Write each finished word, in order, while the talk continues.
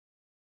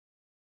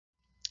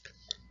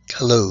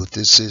Hello,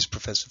 this is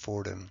Professor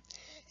Fordham,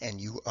 and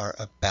you are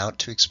about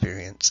to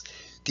experience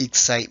the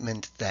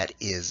excitement that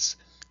is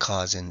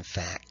cause and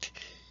fact.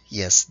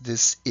 Yes,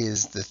 this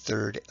is the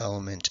third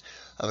element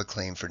of a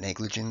claim for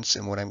negligence,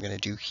 and what I'm going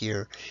to do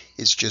here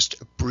is just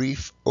a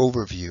brief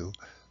overview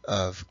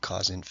of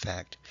cause and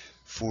fact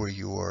for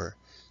your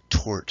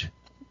tort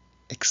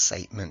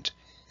excitement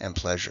and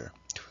pleasure.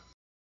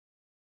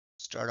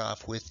 Start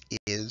off with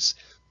is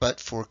but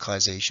for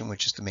causation,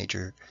 which is the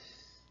major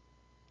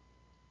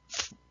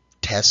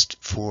test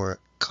for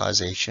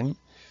causation,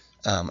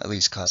 at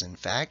least cause and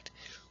fact.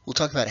 We'll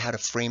talk about how to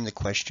frame the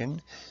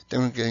question. Then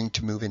we're going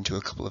to move into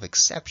a couple of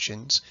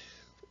exceptions,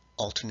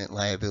 alternate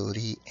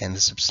liability and the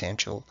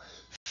substantial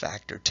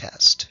factor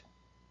test.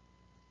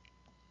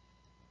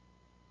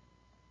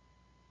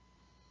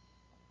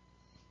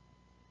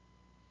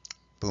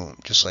 Boom,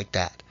 just like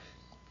that.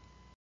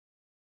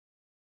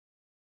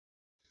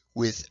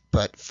 With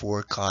but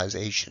for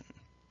causation.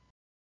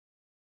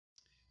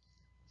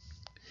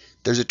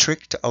 There's a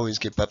trick to always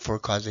get but for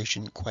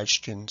causation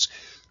questions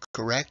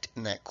correct,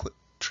 and that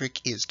trick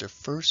is to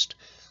first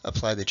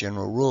apply the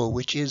general rule,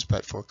 which is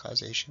but for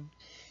causation,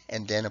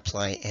 and then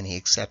apply any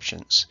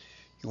exceptions.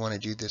 You want to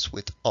do this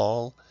with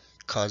all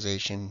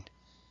causation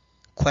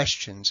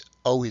questions.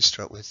 Always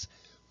start with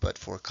but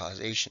for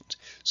causations.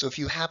 So if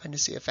you happen to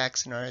see a fact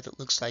scenario that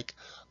looks like,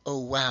 oh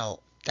wow,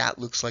 that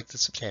looks like the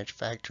substantial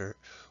factor,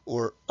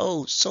 or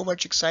oh, so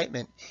much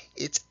excitement,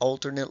 it's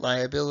alternate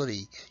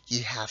liability,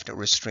 you have to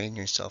restrain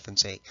yourself and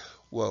say,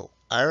 whoa,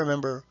 I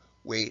remember,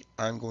 wait,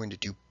 I'm going to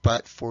do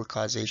but for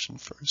causation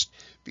first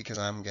because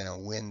I'm going to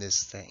win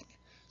this thing.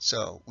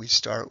 So we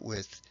start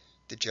with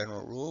the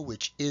general rule,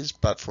 which is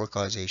but for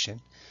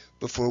causation,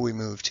 before we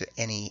move to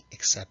any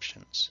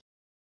exceptions.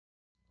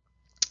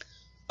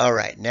 All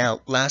right,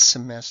 now last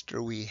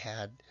semester we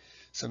had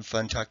some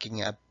fun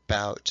talking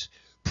about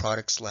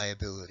products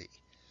liability.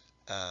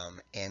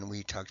 And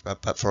we talked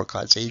about but for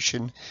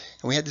causation, and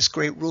we had this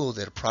great rule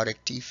that a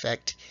product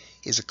defect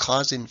is a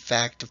cause in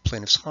fact of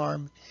plaintiff's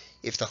harm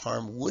if the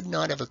harm would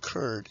not have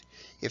occurred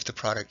if the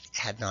product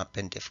had not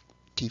been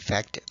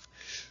defective.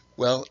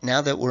 Well,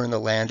 now that we're in the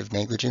land of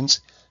negligence,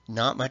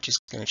 not much is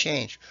going to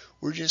change.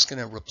 We're just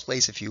going to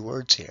replace a few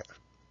words here.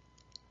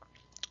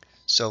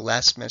 So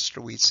last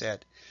semester we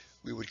said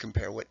we would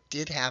compare what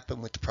did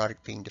happen with the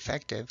product being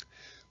defective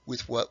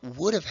with what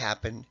would have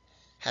happened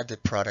had the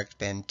product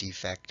been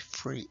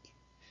defect-free.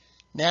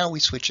 Now we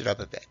switch it up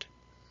a bit.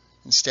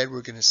 Instead,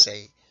 we're going to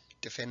say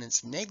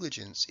defendant's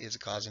negligence is a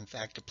cause and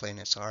fact of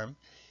plaintiff's harm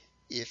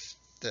if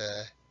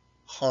the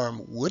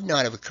harm would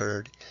not have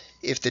occurred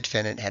if the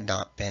defendant had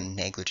not been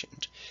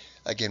negligent.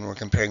 Again, we're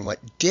comparing what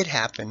did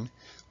happen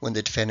when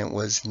the defendant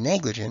was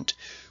negligent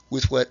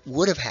with what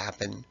would have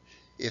happened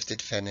if the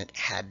defendant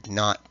had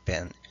not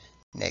been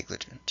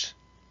negligent.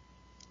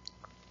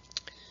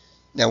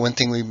 Now, one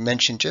thing we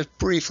mentioned just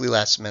briefly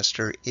last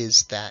semester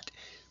is that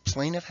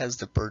plaintiff has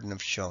the burden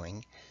of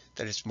showing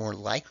that it's more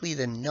likely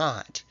than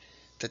not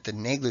that the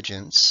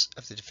negligence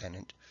of the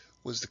defendant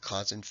was the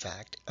cause and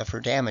fact of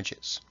her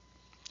damages.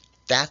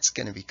 That's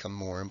going to become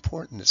more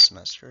important this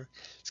semester.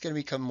 It's going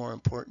to become more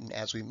important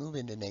as we move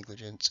into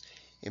negligence,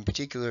 in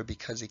particular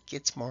because it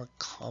gets more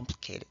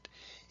complicated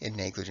in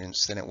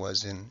negligence than it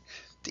was in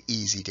the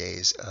easy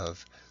days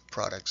of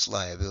products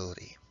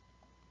liability.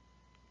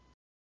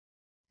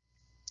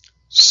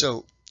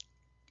 So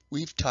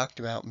we've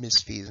talked about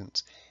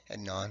misfeasance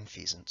and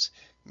nonfeasance.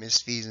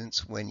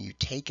 Misfeasance when you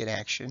take an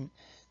action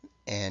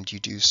and you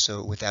do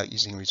so without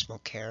using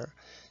reasonable care.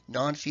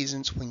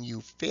 Nonfeasance when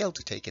you fail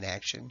to take an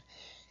action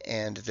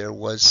and there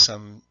was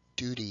some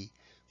duty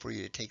for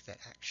you to take that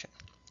action,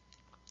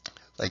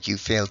 like you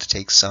failed to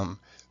take some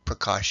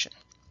precaution.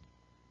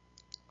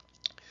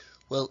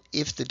 Well,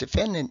 if the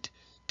defendant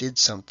did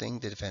something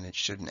the defendant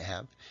shouldn't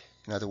have,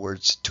 in other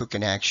words, took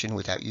an action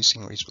without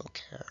using reasonable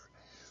care,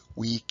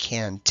 we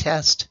can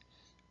test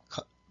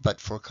but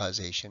for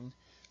causation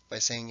by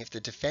saying if the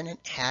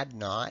defendant had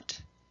not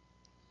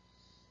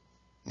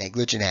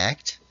negligent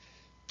act,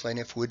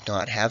 plaintiff would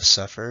not have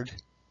suffered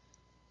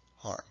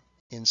harm.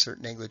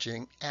 Insert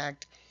negligent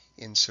act,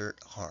 insert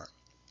harm.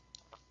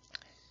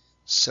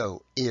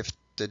 So if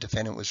the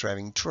defendant was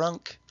driving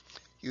drunk,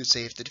 you would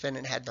say if the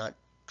defendant had not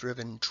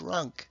driven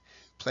drunk,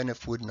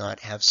 plaintiff would not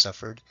have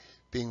suffered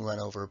being run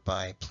over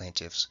by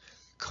plaintiff's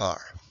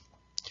car.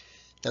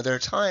 Now, there are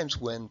times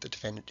when the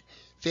defendant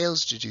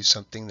fails to do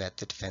something that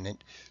the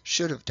defendant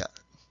should have done.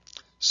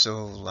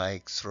 So,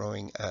 like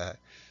throwing a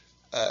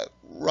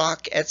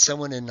rock at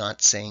someone and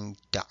not saying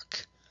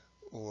duck,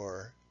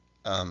 or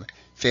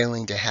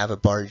failing to have a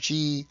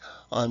bargee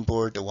on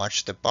board to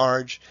watch the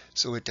barge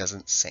so it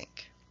doesn't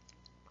sink.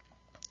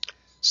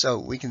 So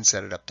we can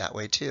set it up that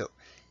way too.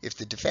 If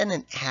the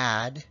defendant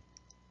had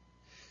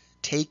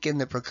taken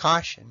the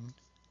precaution,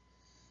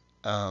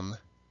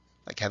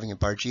 like having a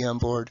bargee on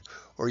board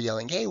or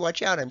yelling, hey,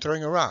 watch out, I'm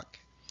throwing a rock,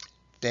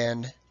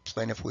 then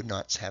plaintiff would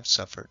not have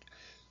suffered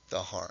the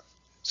harm.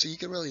 So you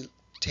can really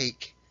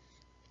take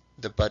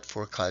the but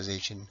for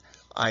causation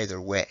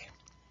either way.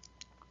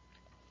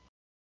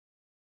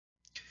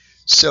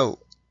 So,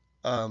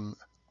 when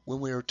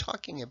we were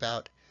talking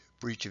about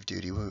breach of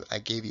duty, I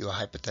gave you a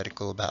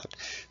hypothetical about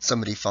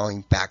somebody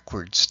falling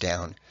backwards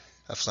down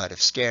a flight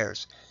of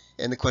stairs.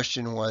 And the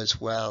question was,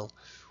 well,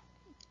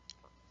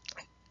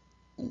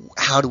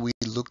 how do we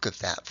look at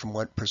that? From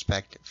what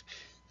perspective?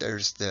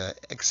 There's the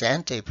ex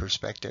ante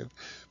perspective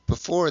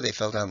before they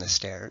fell down the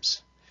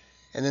stairs.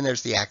 And then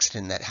there's the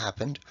accident that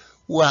happened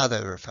while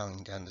they were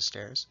falling down the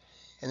stairs.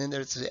 And then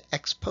there's the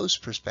ex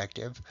post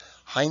perspective.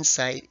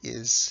 Hindsight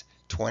is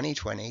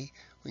 20/20.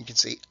 We can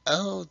say,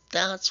 oh,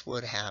 that's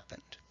what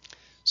happened.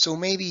 So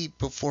maybe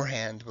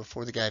beforehand,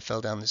 before the guy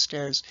fell down the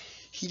stairs,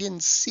 he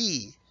didn't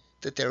see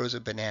that there was a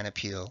banana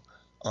peel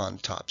on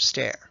top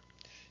stair.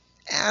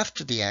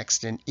 After the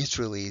accident, it's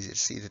really easy to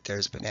see that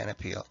there's a banana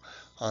peel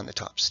on the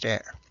top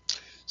stair.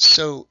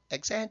 So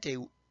ex ante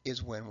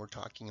is when we're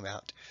talking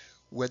about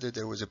whether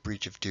there was a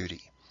breach of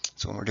duty.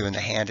 So when we're doing the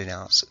hand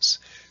analysis,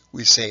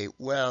 we say,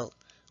 well,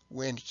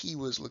 when he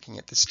was looking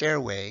at the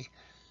stairway,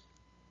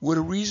 would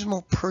a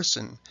reasonable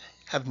person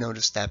have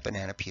noticed that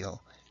banana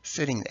peel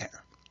sitting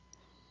there?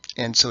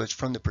 And so it's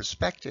from the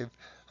perspective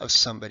of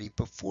somebody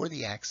before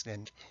the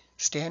accident,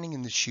 standing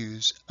in the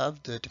shoes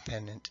of the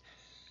defendant,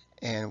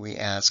 and we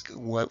ask,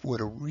 what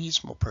would a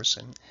reasonable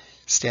person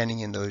standing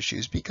in those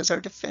shoes, because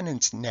our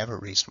defendant's never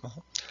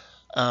reasonable,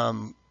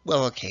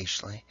 well,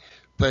 occasionally,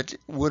 but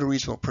would a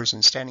reasonable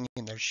person standing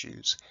in their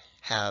shoes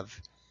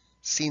have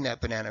seen that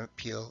banana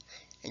peel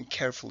and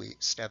carefully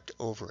stepped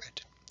over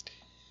it?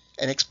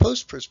 An ex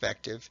post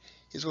perspective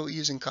is what we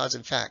use in cause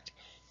and fact.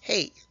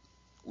 Hey,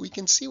 we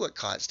can see what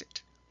caused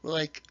it. We're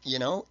like,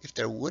 if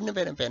there wouldn't have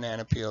been a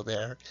banana peel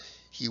there,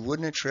 he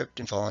wouldn't have tripped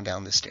and fallen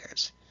down the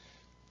stairs.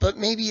 But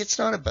maybe it's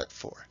not a but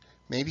for.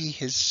 Maybe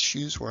his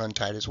shoes were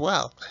untied as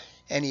well,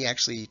 and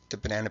the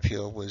banana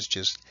peel was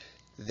just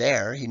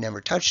there. He never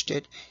touched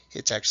it.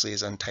 It's actually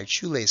his untied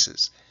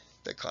shoelaces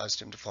that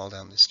caused him to fall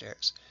down the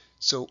stairs.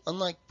 So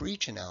unlike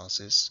breach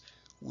analysis,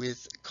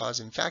 with cause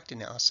and fact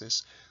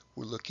analysis,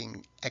 we're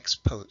looking ex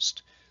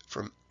post,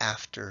 from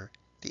after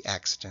the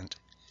accident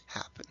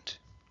happened.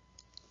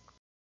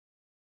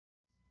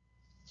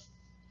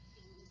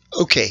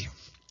 Okay,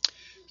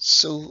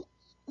 so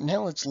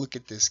now let's look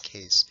at this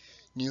case,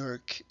 New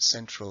York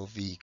Central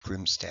v.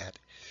 Grimstad.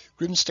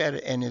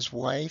 Grimstad and his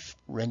wife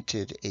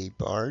rented a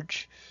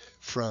barge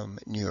from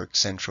New York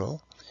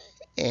Central,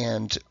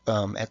 and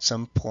at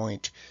some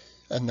point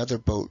another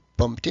boat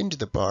bumped into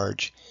the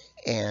barge,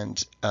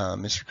 and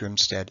Mr.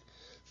 Grimstad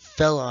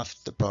fell off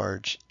the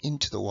barge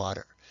into the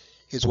water.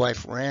 His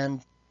wife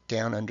ran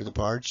down under the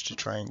barge to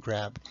try and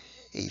grab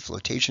a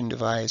flotation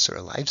device or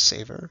a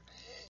lifesaver,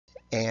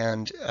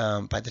 and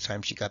by the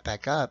time she got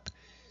back up,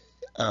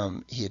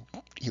 he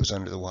was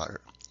under the water,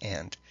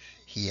 and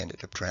he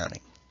ended up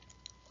drowning.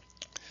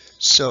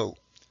 So,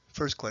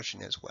 first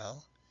question is,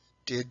 well,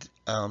 did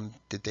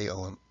they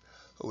owe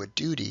a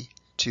duty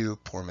to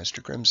poor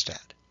Mr.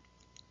 Grimstad?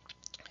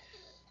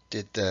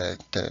 Did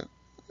the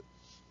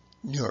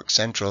New York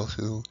Central,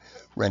 who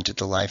rented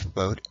the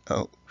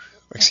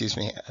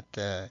at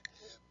the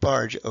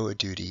barge, owe a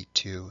duty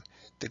to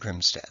the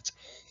Grimstads?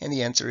 And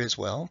the answer is,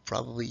 well,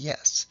 probably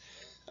yes.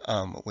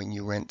 When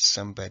you rent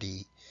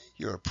somebody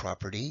your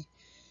property,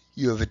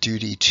 you have a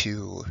duty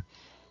to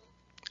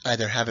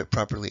either have it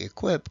properly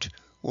equipped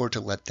or to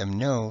let them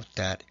know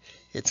that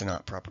it's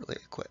not properly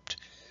equipped.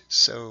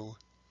 So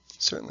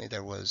certainly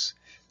there was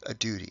a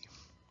duty.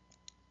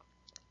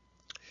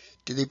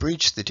 Did they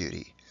breach the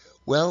duty?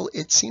 Well,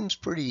 it seems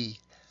pretty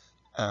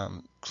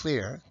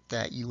clear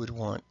that you would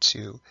want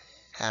to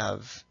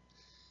have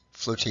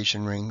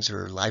flotation rings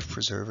or life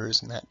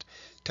preservers and that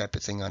type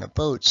of thing on a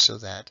boat so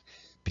that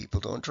people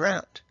don't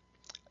drown.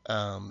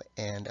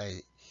 And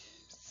I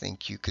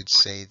think you could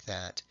say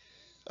that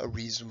a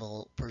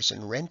reasonable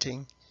person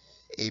renting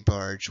a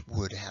barge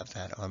would have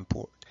that on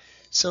board.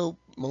 So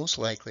most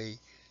likely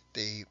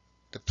the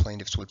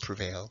plaintiffs would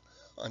prevail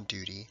on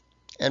duty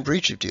and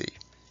breach of duty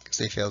because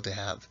they failed to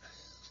have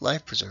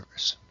life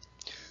preservers.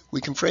 We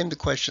can frame the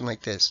question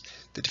like this: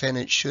 the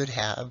defendant should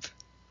have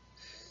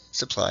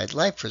supplied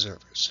life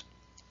preservers.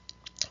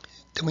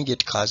 Then we get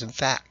to cause and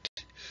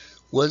fact.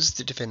 Was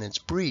the defendant's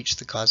breach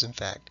the cause and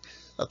fact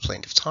of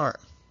plaintiff's harm?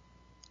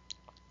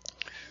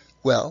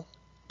 Well,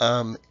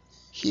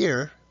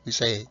 here we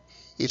say,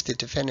 if the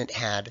defendant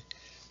had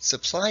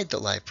supplied the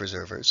life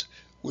preservers,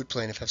 would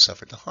plaintiff have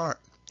suffered the harm?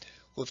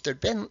 Well, if there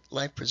had been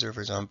life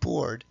preservers on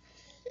board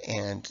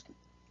and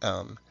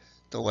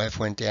the wife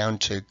went down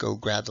to go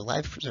grab the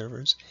life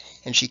preservers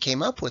and she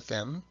came up with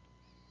them,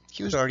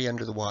 he was already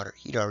under the water.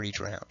 He'd already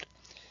drowned.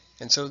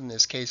 And so in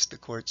this case, the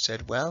court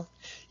said, well,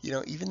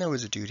 even though there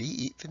was a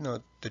duty, even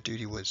though the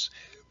duty was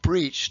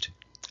breached,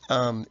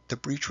 the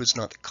breach was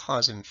not the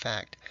cause and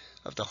fact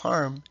of the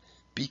harm,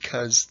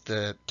 because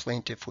the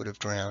plaintiff would have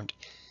drowned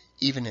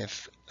even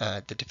if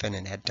the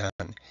defendant had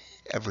done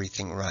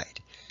everything right.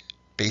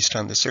 Based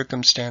on the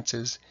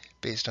circumstances,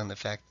 based on the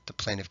fact that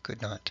the plaintiff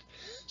could not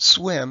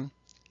swim,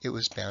 it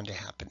was bound to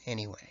happen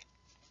anyway.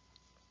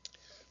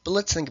 But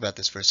let's think about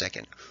this for a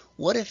second.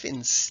 What if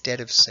instead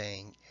of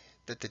saying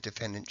that the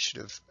defendant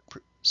should have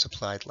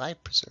supplied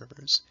life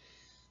preservers,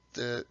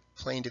 the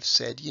plaintiff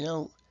said,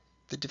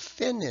 the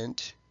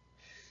defendant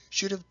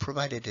should have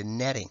provided a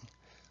netting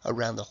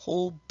around the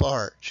whole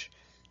barge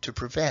to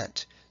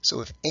prevent.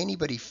 So if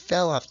anybody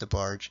fell off the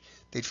barge,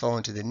 they'd fall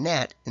into the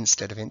net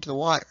instead of into the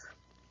water.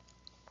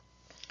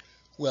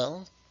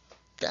 Well,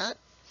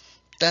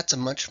 that's a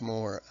much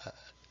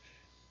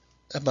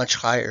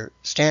higher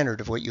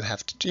standard of what you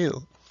have to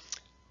do.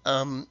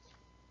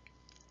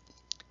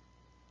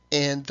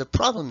 And the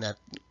problem that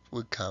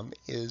would come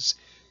is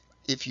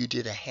if you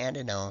did a hand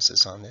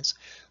analysis on this.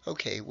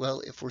 Okay,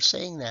 well, if we're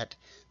saying that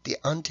the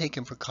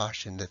untaken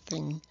precaution, the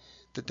thing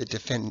that the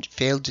defendant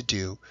failed to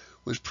do,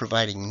 was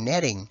providing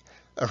netting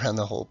around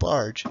the whole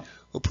barge,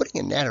 well,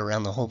 putting a net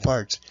around the whole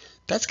barge,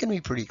 that's going to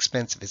be pretty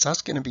expensive. It's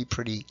also going to be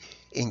pretty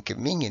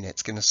inconvenient.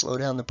 It's going to slow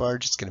down the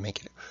barge. It's going to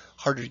make it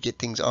harder to get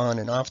things on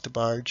and off the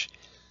barge.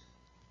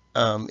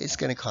 It's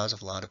going to cause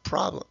a lot of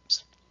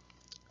problems.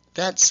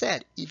 That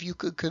said, if you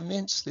could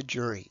convince the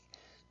jury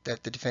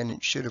that the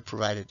defendant should have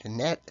provided a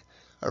net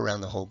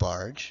around the whole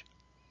barge,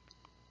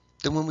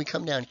 then when we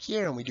come down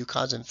here and we do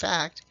cause and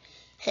fact,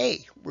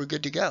 hey, we're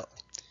good to go.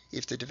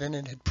 If the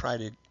defendant had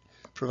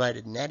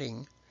provided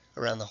netting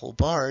around the whole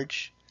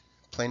barge,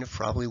 plaintiff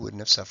probably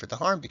wouldn't have suffered the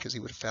harm because he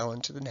would have fell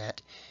into the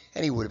net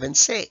and he would have been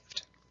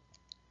saved.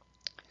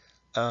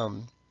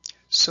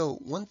 So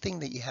one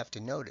thing that you have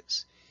to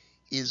notice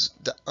is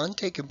the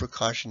untaken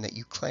precaution that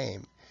you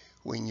claim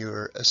when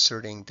you're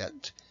asserting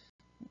that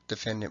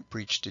defendant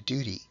breached a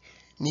duty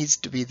needs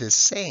to be the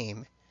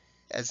same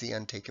as the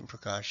untaken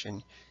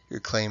precaution you're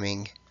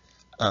claiming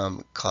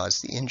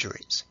caused the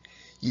injuries.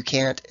 You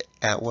can't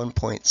at one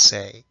point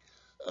say,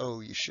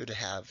 oh, you should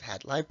have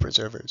had life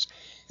preservers,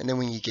 and then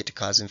when you get to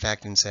cause and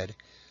fact and said,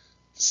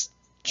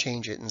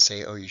 change it and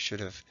say, oh, you should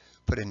have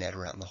put a net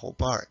around the whole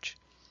barge.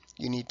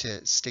 You need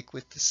to stick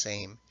with the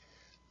same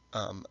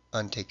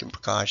untaken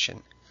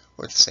precaution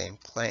or the same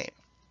claim.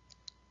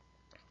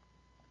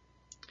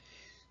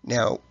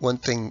 Now, one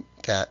thing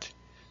that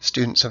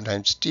students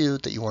sometimes do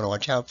that you want to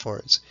watch out for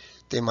is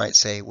they might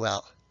say,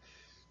 well,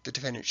 the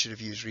defendant should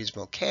have used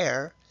reasonable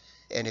care,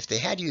 and if they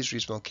had used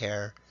reasonable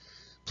care,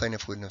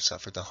 plaintiff wouldn't have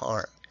suffered the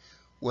harm.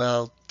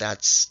 Well,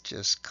 that's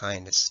just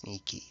kind of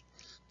sneaky.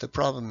 The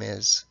problem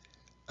is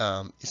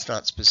it's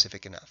not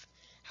specific enough.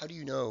 How do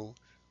you know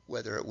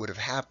whether it would have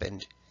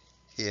happened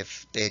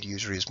if they had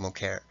used reasonable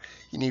care?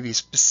 You need to be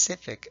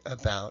specific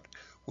about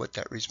what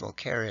that reasonable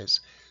care is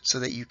so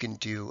that you can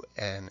do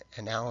an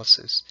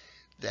analysis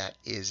that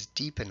is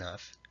deep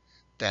enough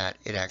that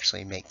it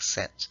actually makes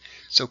sense.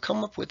 So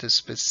come up with a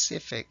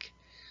specific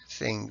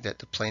thing that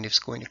the plaintiff's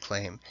going to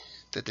claim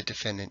that the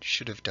defendant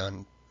should have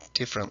done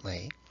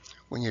differently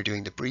when you're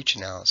doing the breach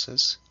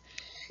analysis.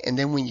 And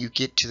then when you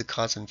get to the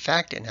cause and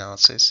fact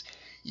analysis,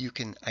 you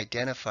can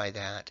identify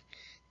that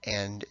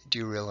and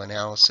do real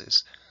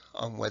analysis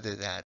on whether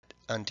that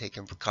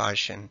untaken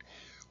precaution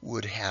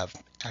would have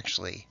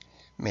actually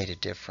made a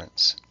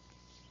difference.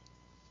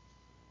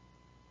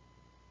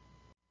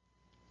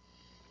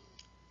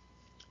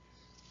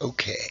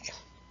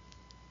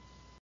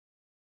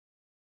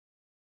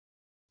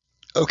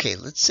 Okay,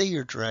 let's say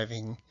you're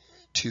driving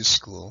to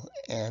school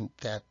and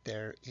that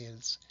there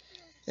is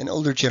an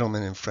older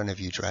gentleman in front of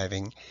you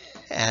driving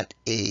at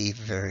a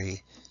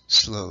very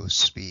slow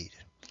speed.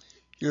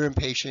 You're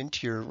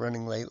impatient, you're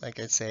running late, like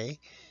I say,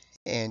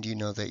 and you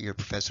know that your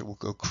professor will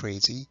go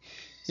crazy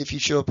if you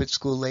show up at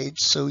school late,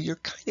 so you're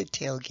kind of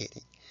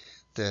tailgating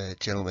the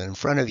gentleman in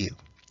front of you,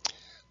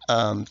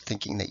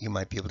 thinking that you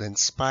might be able to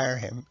inspire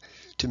him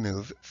to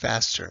move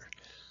faster,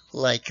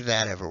 like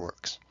that ever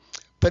works.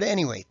 But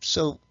anyway,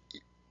 so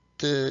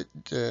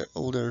the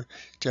older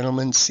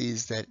gentleman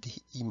sees that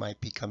he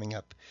might be coming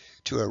up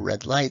to a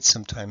red light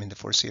sometime in the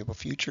foreseeable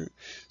future,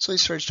 so he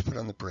starts to put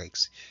on the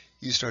brakes.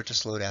 You start to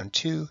slow down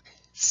too,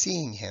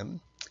 seeing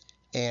him,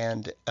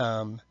 and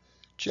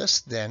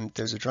just then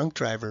there's a drunk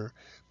driver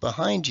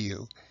behind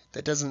you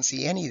that doesn't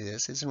see any of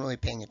this, isn't really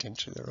paying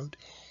attention to the road,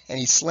 and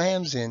he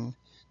slams in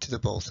to the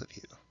both of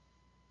you.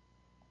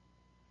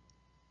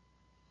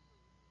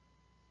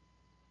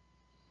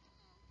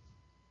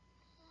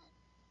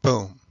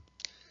 Boom.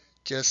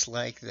 Just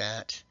like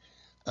that,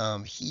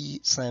 he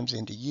slams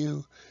into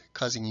you,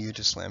 causing you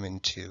to slam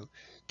into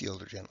the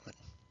older gentleman.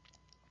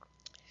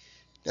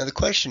 Now the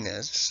question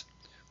is,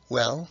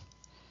 well,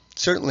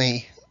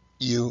 certainly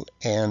you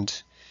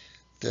and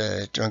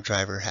the drunk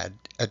driver had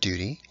a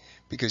duty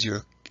because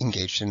you're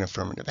engaged in an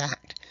affirmative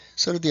act.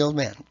 So did the old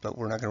man, but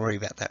we're not going to worry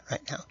about that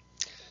right now.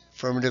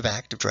 Affirmative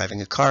act of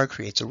driving a car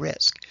creates a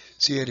risk,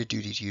 so you had a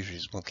duty to use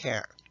reasonable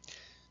care.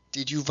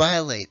 Did you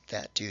violate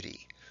that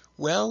duty?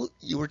 Well,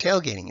 you were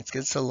tailgating. It's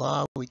against the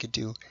law. We could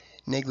do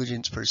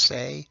negligence per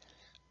se,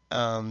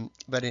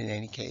 but in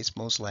any case,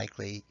 most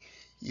likely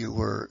you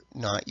were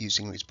not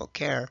using reasonable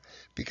care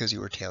because you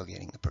were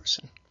tailgating the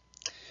person.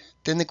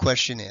 Then the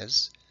question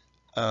is,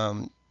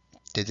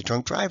 did the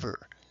drunk driver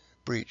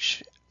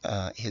breach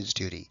his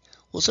duty?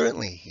 Well,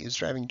 certainly, he was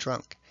driving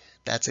drunk.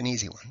 That's an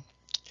easy one.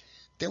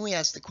 Then we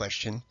ask the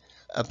question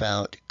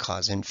about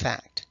cause and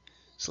fact.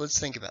 So let's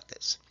think about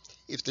this.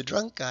 if the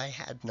drunk guy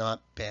had not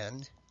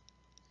been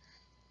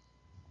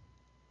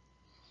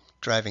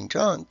driving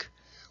drunk,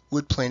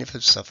 would plaintiff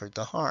have suffered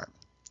the harm?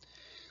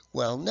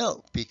 Well,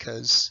 no,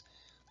 because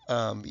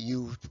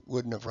you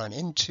wouldn't have run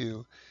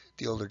into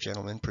the older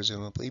gentleman,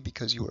 presumably,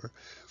 because you were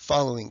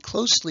following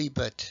closely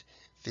but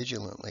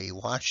vigilantly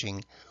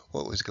watching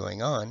what was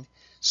going on.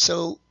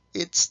 So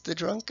it's the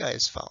drunk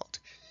guy's fault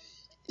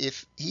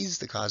if he's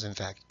the cause, in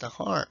fact, the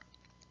harm.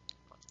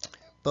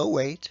 But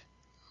wait,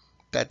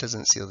 that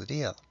doesn't seal the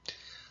deal.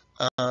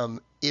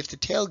 If the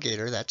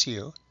tailgater, that's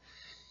you,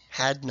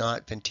 had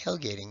not been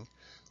tailgating,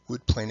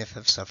 would plaintiff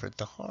have suffered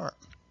the harm?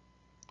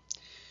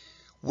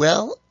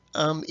 Well,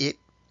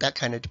 that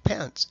kind of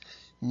depends.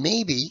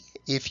 Maybe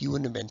if you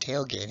wouldn't have been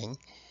tailgating,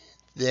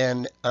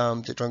 then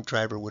the drunk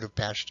driver would have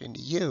bashed into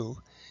you,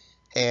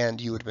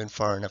 and you would have been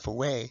far enough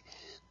away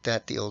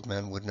that the old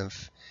man wouldn't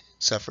have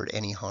suffered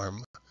any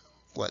harm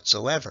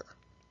whatsoever.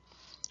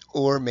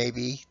 Or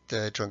maybe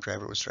the drunk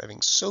driver was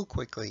driving so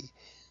quickly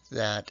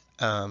that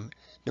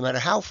no matter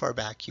how far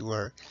back you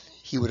were,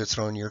 he would have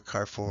thrown your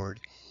car forward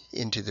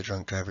into the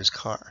drunk driver's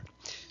car.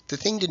 The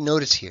thing to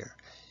notice here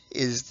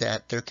is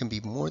that there can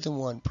be more than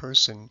one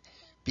person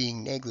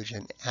being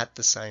negligent at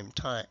the same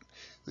time.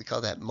 We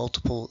call that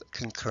multiple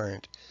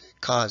concurrent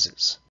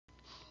causes.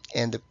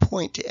 And the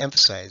point to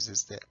emphasize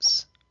is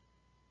this.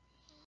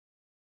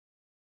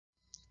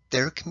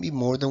 There can be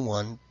more than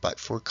one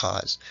but-for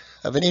cause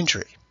of an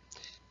injury.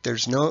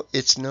 It's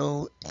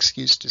no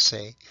excuse to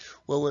say,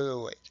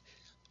 well, wait,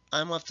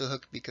 I'm off the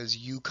hook because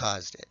you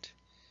caused it.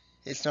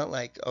 It's not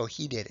like, oh,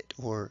 he did it,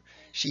 or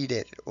she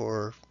did it,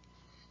 or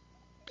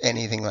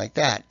anything like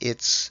that.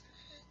 It's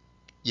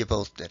you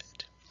both did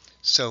it.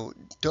 So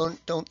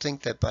don't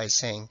think that by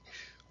saying,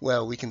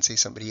 well, we can say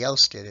somebody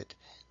else did it,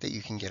 that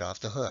you can get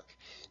off the hook.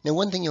 Now,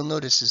 one thing you'll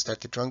notice is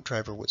that the drunk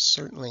driver was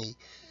certainly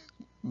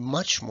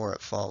much more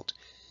at fault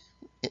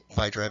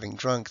by driving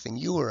drunk than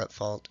you were at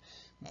fault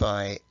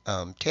by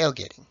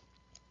tailgating.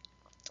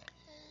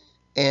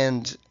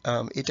 And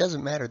it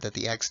doesn't matter that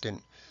the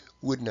accident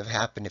wouldn't have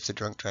happened if the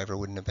drunk driver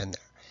wouldn't have been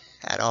there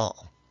at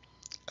all.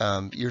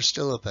 You're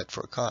still a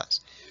but-for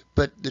cause.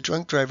 But the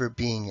drunk driver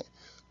being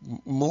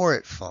more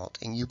at fault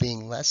and you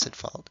being less at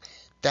fault,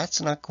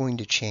 that's not going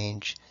to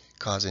change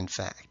cause and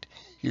fact.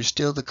 You're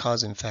still the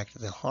cause and fact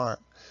of the harm.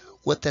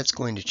 What that's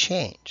going to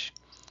change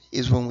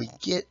is when we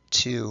get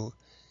to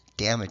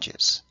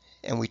damages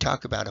and we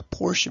talk about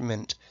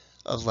apportionment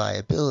of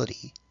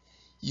liability,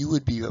 you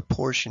would be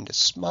apportioned a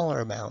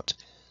smaller amount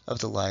of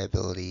the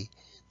liability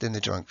than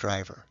the drunk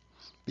driver,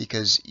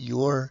 because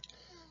your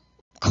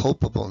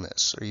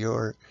culpableness or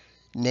your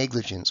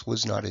negligence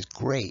was not as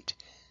great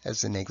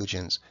as the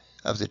negligence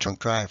of the drunk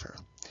driver.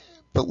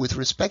 But with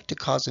respect to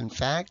cause and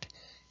fact,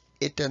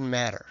 it doesn't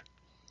matter.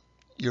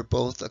 You're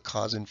both a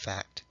cause and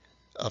fact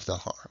of the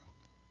harm.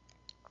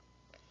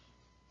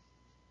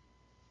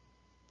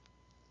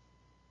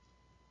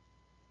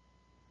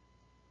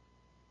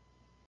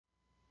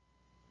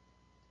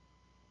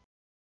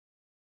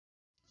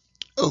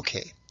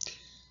 Okay,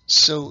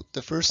 so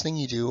the first thing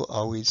you do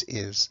always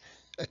is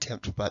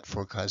attempt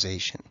but-for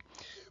causation.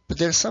 But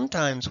there's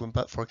sometimes when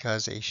but-for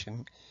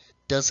causation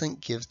doesn't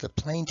give the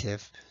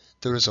plaintiff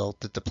the result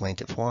that the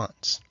plaintiff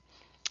wants.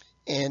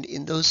 And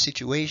in those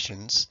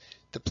situations,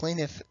 the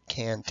plaintiff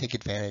can take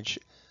advantage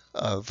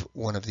of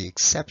one of the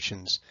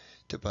exceptions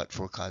to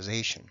but-for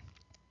causation.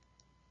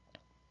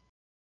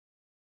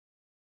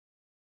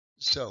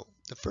 So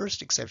the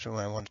first exception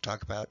I want to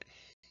talk about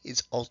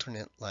is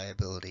alternate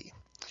liability.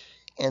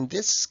 And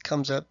this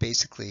comes up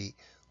basically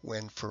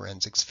when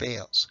forensics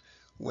fails,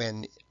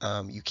 when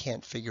you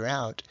can't figure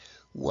out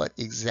what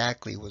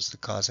exactly was the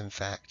cause and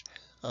fact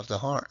of the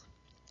harm.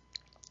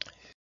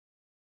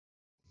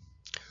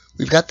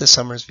 We've got the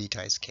Summers v.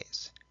 Tice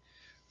case.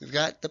 We've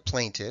got the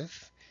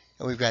plaintiff,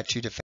 and we've got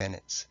two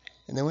defendants.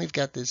 And then we've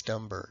got this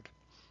dumb bird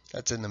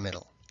that's in the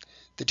middle.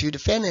 The two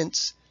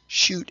defendants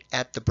shoot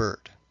at the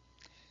bird,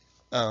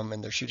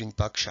 and they're shooting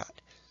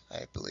buckshot,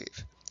 I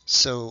believe.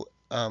 So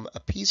a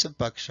piece of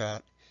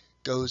buckshot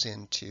goes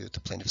into the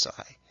plaintiff's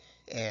eye,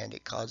 and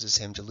it causes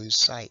him to lose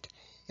sight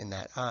in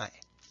that eye.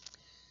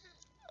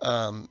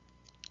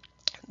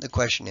 The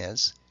question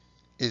is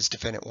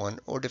defendant 1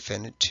 or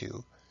defendant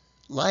 2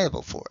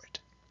 liable for it?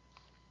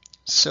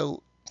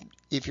 So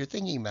if you're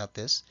thinking about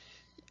this,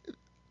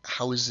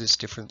 how is this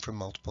different from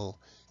multiple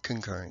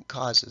concurrent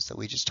causes that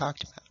we just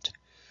talked about?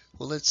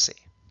 Well, let's see.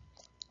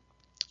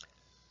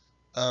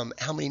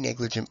 How many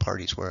negligent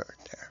parties were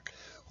there?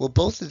 Well,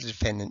 both of the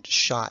defendants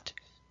shot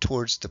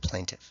towards the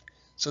plaintiff.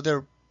 So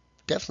there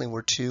definitely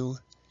were two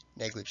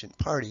negligent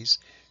parties,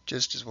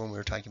 just as when we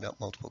were talking about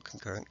multiple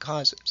concurrent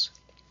causes.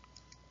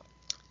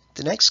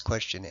 The next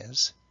question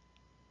is,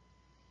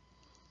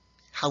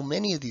 how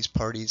many of these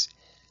parties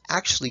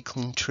actually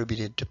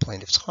contributed to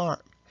plaintiff's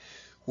harm?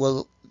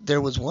 Well, there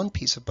was one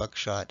piece of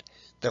buckshot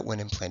that went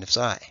in plaintiff's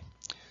eye.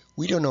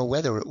 We don't know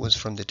whether it was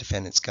from the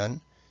defendant's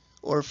gun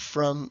or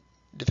from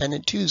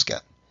defendant 2's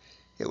gun.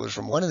 It was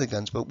from one of the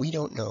guns, but we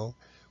don't know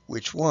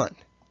which one.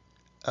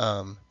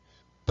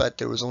 But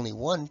there was only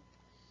one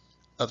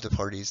of the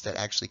parties that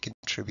actually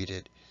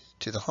contributed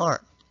to the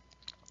harm.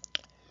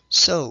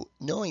 So,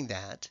 knowing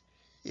that,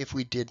 if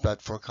we did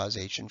but-for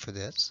causation for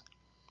this,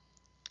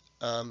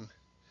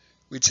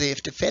 we'd say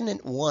if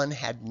defendant 1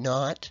 had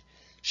not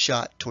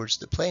shot towards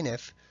the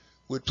plaintiff,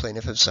 would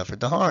plaintiff have suffered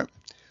the harm?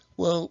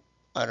 Well,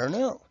 I don't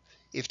know.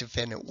 If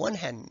defendant 1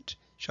 hadn't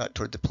shot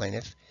toward the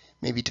plaintiff,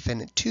 maybe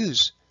defendant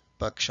 2's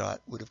buckshot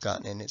would have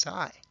gotten in his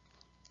eye.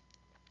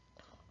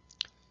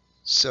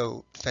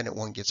 So defendant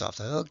 1 gets off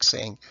the hook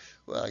saying,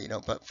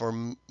 well, but for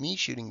me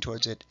shooting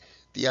towards it,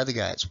 the other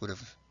guys would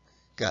have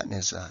gotten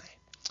his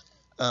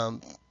eye.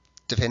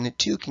 Defendant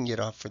 2 can get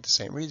off for the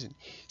same reason.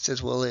 He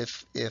says, well,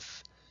 if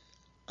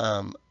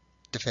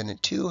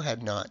defendant 2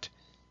 had not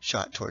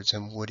shot towards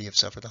him, would he have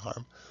suffered the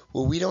harm?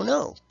 Well, we don't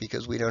know,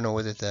 because we don't know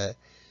whether the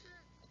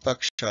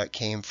buckshot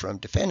came from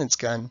defendant's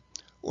gun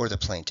or the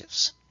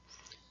plaintiff's.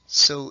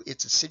 So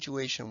it's a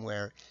situation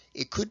where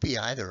it could be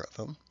either of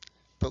them,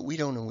 but we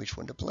don't know which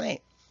one to blame.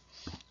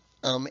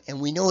 And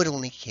we know it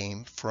only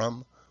came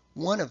from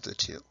one of the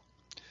two.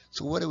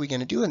 So what are we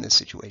going to do in this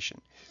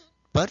situation?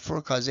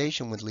 But-for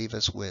causation would leave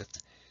us with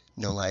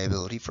no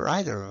liability for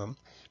either of them,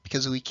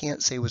 because we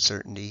can't say with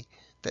certainty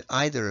that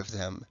either of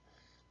them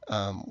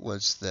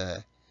was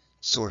the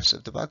source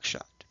of the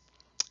buckshot.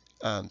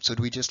 So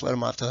do we just let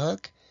them off the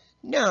hook?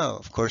 No,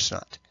 of course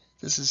not.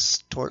 This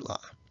is tort law.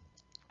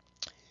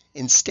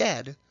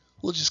 Instead,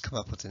 we'll just come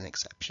up with an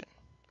exception.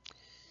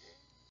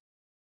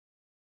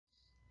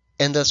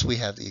 And thus we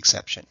have the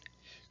exception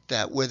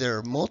that where there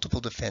are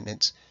multiple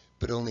defendants,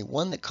 but only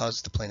one that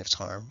caused the plaintiff's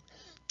harm,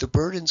 the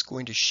burden's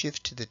going to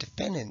shift to the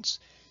defendants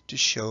to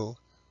show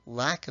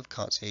lack of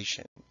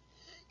causation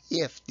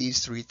if these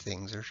three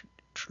things are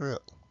true.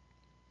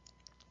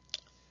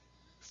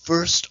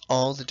 First,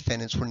 all the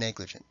defendants were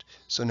negligent.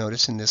 So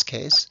notice in this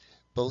case,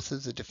 both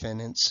of the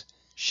defendants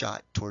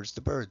shot towards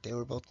the bird. They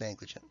were both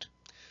negligent.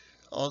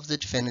 All of the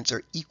defendants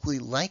are equally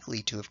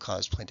likely to have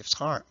caused plaintiff's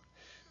harm.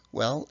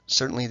 Well,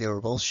 certainly they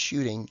were both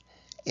shooting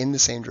in the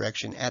same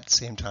direction at the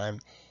same time,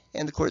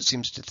 and the court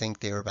seems to think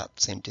they were about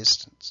the same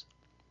distance.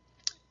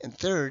 And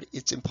third,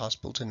 it's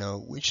impossible to know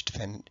which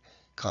defendant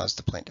caused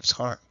the plaintiff's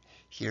harm.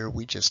 Here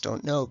we just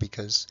don't know,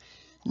 because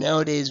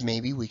nowadays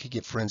maybe we could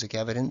get forensic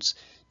evidence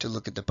to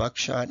look at the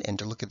buckshot and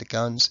to look at the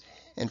guns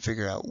and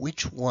figure out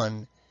which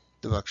one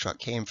the buckshot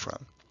came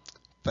from.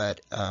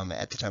 But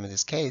at the time of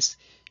this case,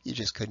 you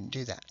just couldn't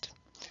do that.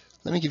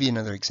 Let me give you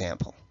another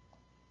example.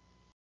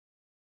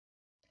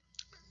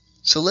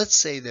 So let's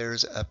say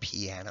there's a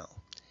piano,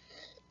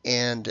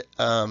 and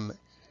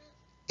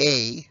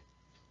A,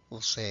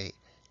 we'll say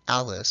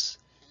Alice,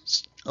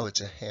 oh, it's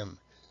a him,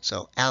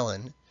 so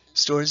Alan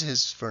stores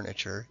his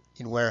furniture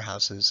in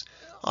warehouses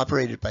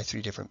operated by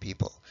 3 different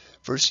people.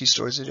 First he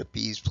stores it at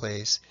B's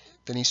place,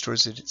 then he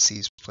stores it at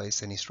C's place,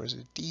 then he stores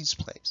it at D's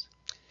place.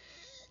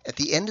 At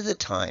the end of the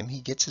time,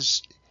 he gets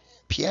his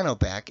piano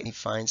back and he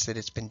finds that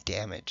it's been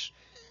damaged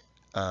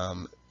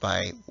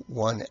by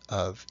one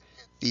of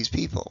these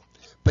people.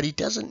 But he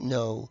doesn't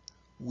know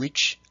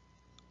which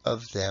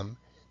of them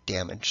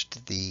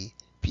damaged the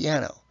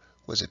piano.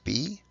 Was it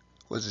B,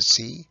 was it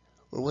C,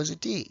 or was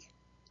it D?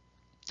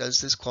 Does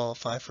this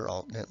qualify for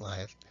alternate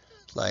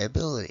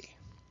liability?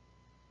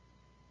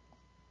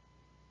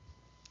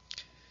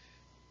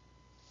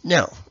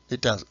 No,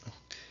 it doesn't.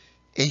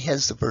 A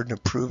has the burden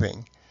of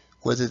proving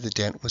whether the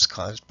dent was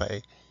caused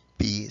by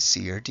B,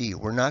 C, or D.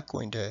 We're not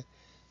going to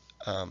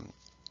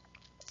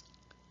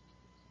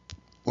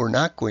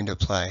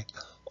apply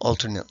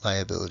alternate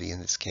liability in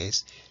this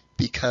case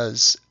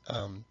because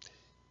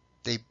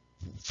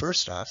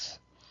first off,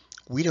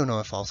 we don't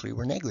know if all 3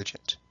 were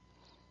negligent.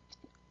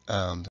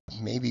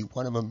 Maybe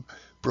one of them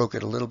broke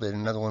it a little bit,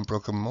 another one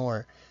broke it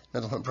more,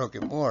 another one broke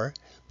it more,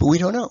 but we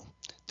don't know.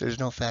 There's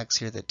no facts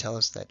here that tell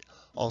us that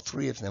all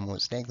 3 of them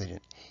was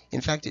negligent.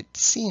 In fact, it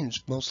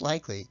seems most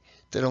likely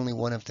that only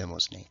one of them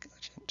was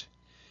negligent.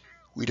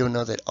 We don't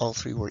know that all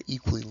 3 were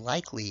equally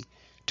likely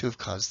to have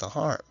caused the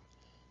harm.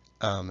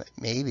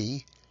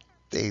 Maybe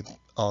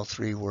all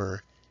 3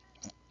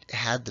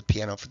 had the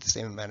piano for the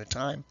same amount of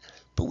time,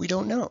 but we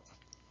don't know.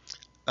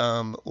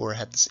 Or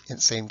had the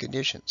same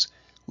conditions.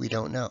 We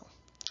don't know.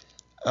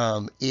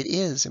 It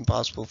is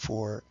impossible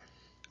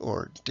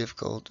or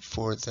difficult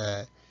for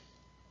the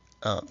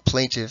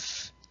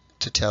plaintiff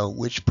to tell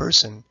which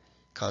person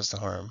caused the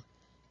harm,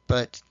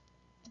 but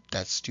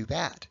that's too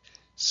bad.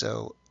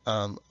 So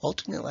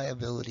alternate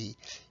liability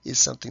is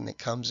something that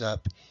comes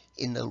up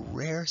in the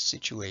rare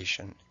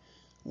situation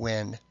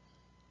when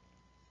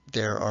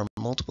there are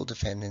multiple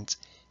defendants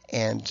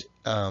and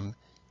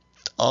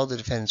all the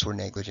defendants were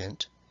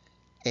negligent,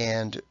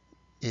 and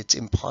it's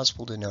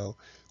impossible to know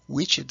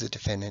which of the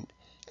defendant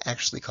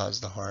actually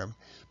caused the harm,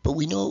 but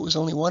we know it was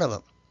only one of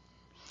them.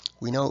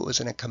 We know it was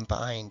in a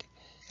combined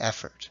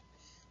effort.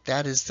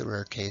 That is the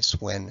rare case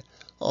when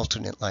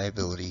alternate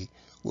liability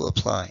will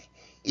apply.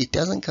 It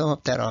doesn't come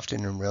up that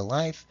often in real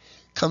life.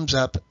 It comes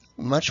up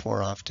much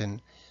more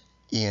often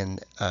in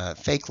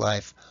fake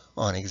life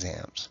on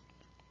exams.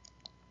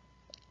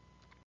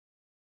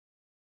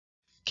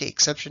 Okay,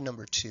 exception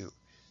number 2.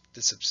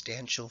 the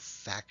substantial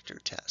factor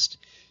test.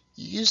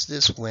 You use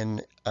this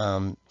when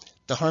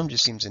the harm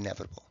just seems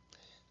inevitable,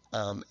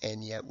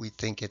 and yet we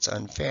think it's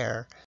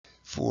unfair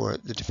for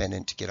the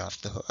defendant to get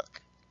off the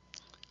hook.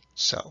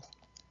 So,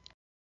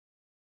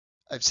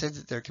 I've said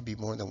that there could be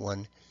more than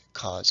one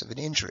cause of an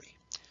injury.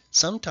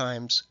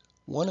 Sometimes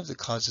one of the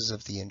causes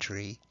of the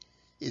injury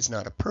is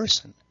not a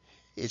person,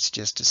 it's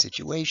just a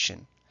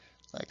situation,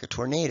 like a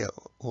tornado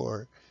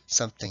or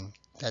something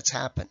that's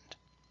happened.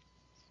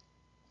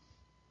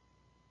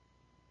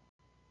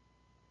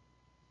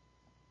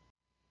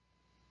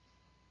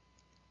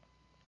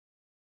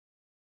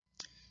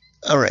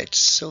 All right,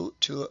 so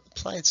to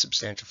apply a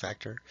substantial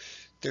factor,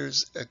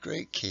 there's a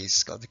great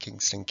case called the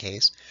Kingston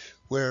case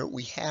where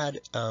we had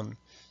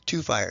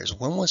two fires.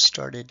 One was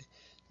started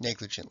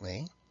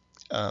negligently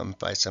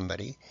by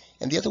somebody,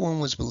 and the other one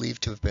was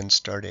believed to have been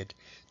started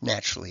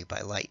naturally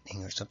by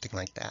lightning or something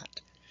like that.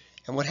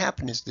 And what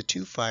happened is the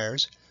two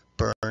fires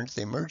burned,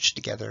 they merged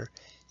together,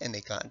 and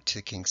they got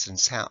to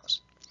Kingston's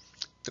house.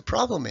 The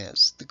problem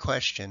is the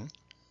question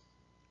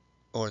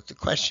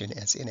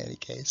is, in any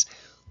case,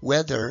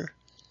 whether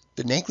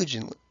the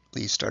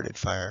negligently started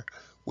fire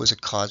was a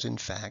cause, in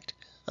fact,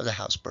 of the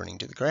house burning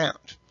to the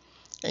ground.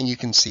 And you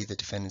can see the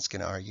defendant's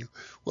going to argue,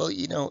 well,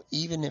 you know,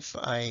 even if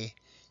I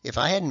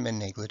hadn't been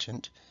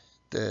negligent,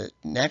 the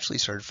naturally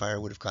started fire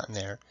would have gotten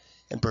there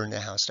and burned the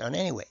house down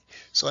anyway.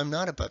 So I'm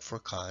not a but-for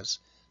cause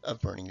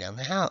of burning down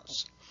the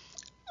house.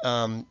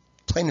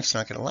 Plaintiff's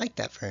not going to like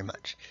that very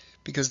much,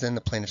 because then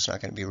the plaintiff's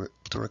not going to be able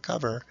to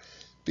recover,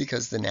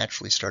 because the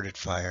naturally started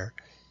fire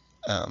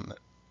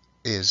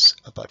is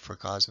a but-for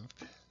cause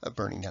of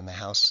burning down the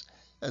house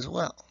as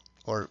well.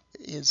 Or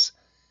is,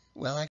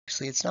 well,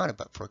 actually it's not a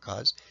but-for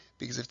cause,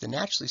 because if the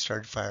naturally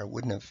started fire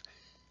wouldn't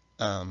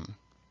have,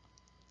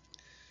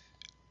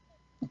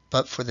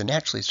 but for the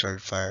naturally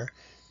started fire,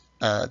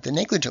 the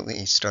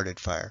negligently started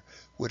fire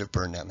would have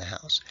burned down the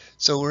house.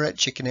 So we're at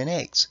chicken and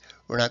eggs.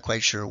 We're not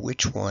quite sure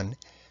which one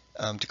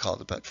to call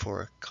the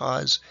but-for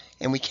cause,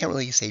 and we can't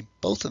really say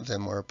both of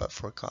them were a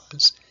but-for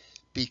cause,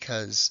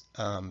 because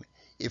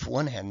if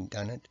one hadn't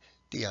done it,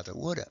 the other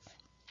would have.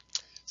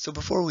 So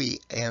before we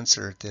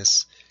answer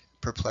this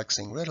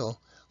perplexing riddle,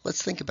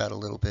 let's think about a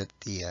little bit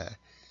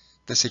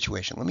the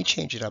situation. Let me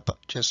change it up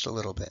just a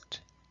little bit.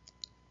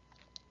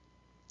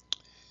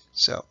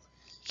 So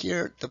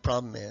here the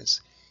problem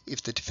is,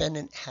 if the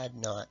defendant had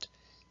not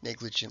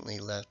negligently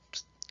lit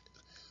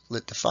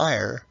the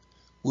fire,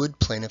 would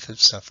plaintiff have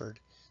suffered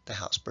the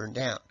house burned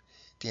down?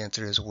 The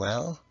answer is,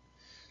 well,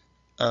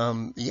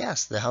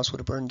 yes, the house would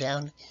have burned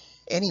down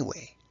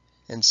anyway.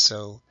 And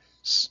so,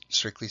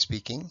 strictly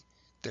speaking,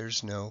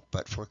 there's no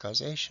but-for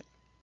causation.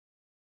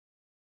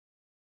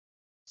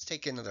 Let's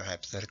take another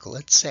hypothetical.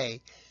 Let's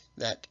say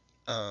that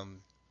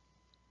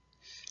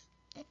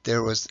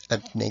there was a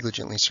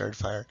negligently started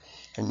fire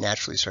and a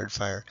naturally started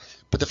fire,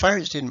 but the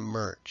fires didn't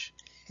merge.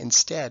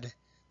 Instead,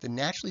 the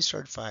naturally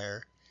started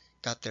fire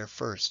got there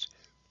first,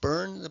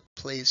 burned the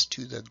place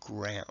to the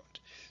ground,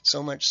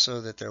 so much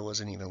so that there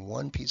wasn't even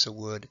one piece of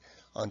wood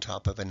on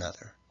top of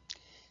another.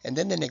 And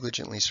then the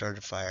negligently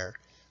started fire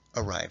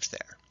arrived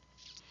there.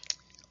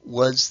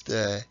 Was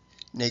the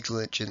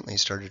negligently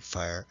started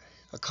fire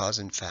a cause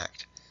in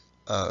fact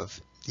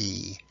of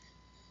the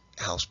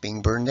house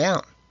being burned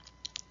down?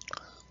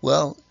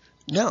 Well,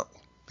 no,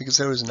 because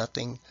there was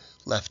nothing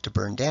left to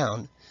burn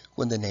down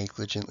when the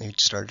negligently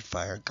started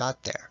fire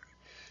got there.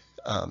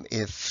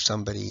 If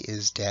somebody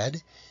is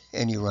dead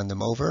and you run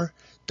them over,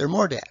 they're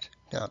more dead.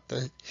 Now,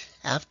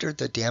 after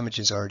the damage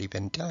has already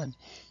been done,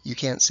 you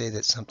can't say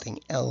that something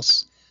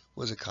else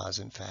was a cause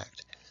in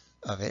fact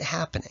of it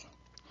happening.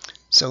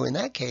 So in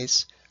that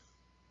case,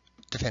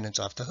 defendant's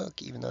off the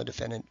hook. Even though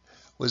defendant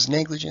was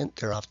negligent,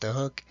 they're off the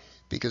hook,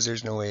 because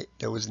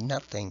there was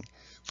nothing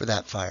for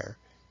that fire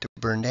to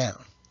burn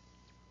down.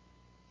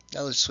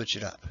 Now let's switch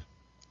it up.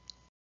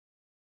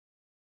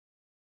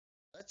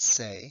 Let's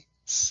say,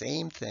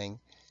 same thing,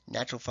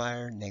 natural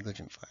fire,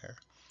 negligent fire,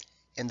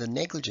 and the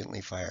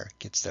negligently fire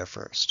gets there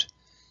first.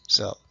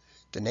 So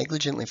the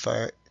negligently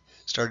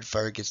started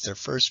fire gets there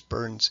first,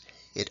 burns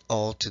it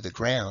all to the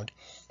ground,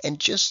 and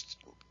just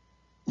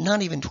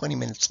not even 20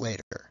 minutes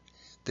later,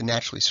 the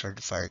naturally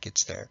started fire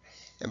gets there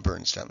and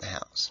burns down the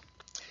house.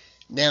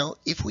 Now,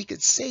 if we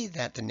could say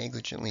that the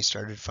negligently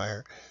started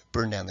fire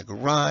burned down the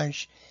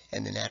garage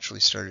and the naturally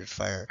started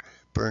fire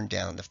burned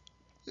down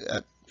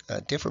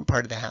a different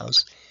part of the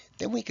house,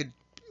 then we could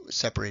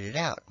separate it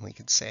out. We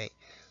could say,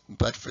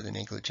 but for the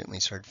negligently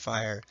started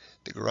fire,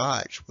 the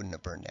garage wouldn't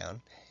have burned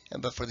down,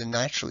 and but for the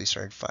naturally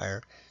started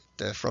fire,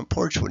 the front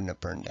porch wouldn't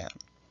have burned down.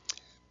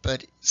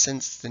 But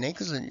since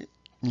the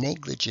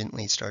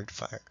negligently started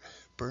fire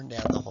burned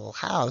down the whole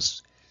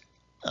house,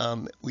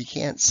 we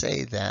can't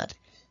say that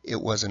it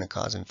wasn't a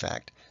cause in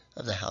fact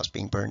of the house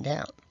being burned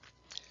down.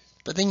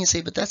 But then you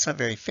say, but that's not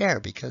very fair,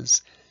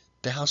 because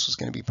the house was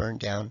going to be burned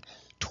down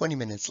 20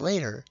 minutes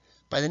later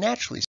by the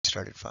naturally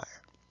started fire.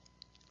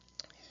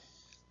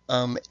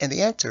 And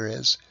the answer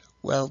is,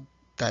 well,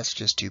 that's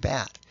just too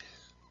bad.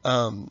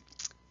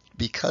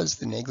 Because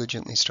the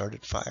negligently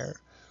started fire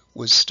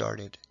was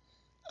started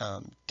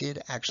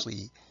did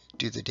actually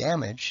do the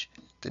damage,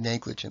 the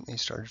negligently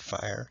started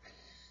fire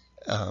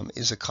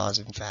is a cause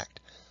and fact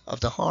of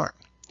the harm.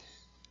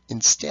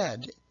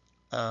 Instead,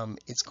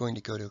 it's going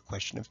to go to a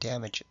question of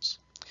damages.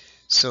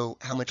 So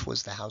how much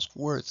was the house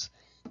worth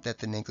that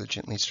the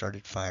negligently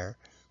started fire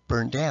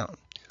burned down?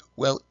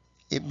 Well,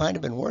 it might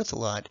have been worth a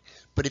lot,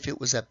 but if it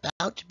was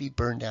about to be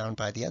burned down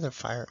by the other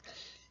fire,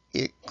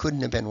 it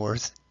couldn't have been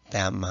worth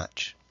that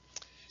much.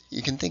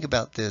 You can think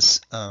about this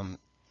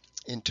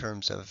in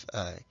terms of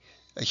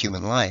a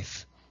human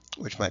life,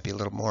 which might be a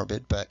little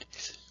morbid, but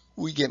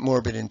we get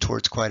morbid in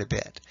torts quite a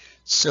bit.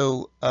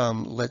 So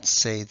let's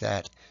say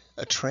that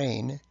a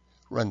train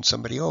runs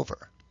somebody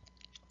over.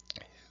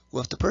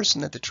 Well, if the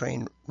person that the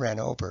train ran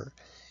over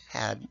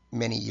had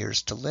many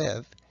years to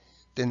live,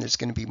 then there's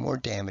going to be more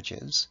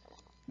damages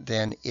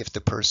than if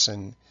the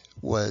person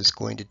was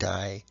going to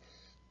die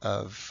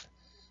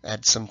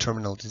had some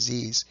terminal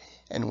disease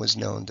and was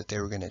known that they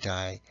were going to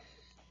die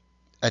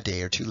a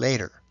day or two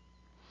later.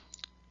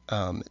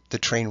 The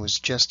train was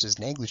just as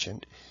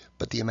negligent,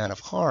 but the amount of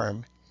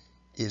harm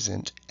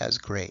isn't as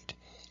great.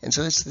 And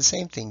so it's the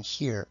same thing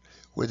here,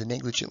 where the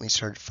negligently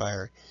started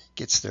fire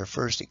gets there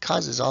first. It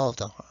causes all of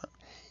the harm.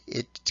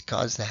 It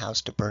caused the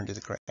house to burn to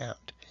the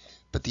ground.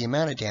 But the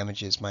amount of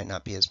damages might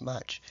not be as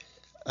much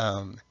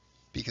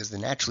because the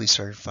naturally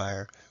started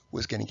fire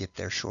was going to get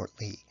there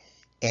shortly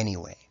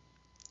anyway.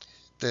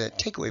 The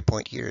takeaway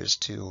point here is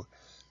to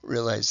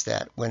realize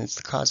that when it's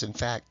the cause and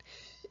fact,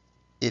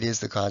 it is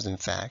the cause and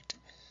fact,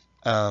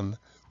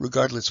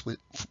 regardless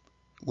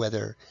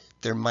whether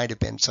there might have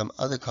been some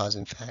other cause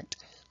and fact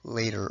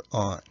later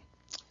on.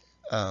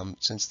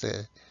 Since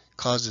the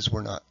causes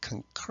were not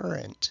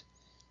concurrent,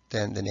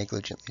 then the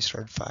negligently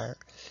started fire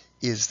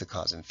is the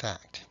cause and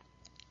fact.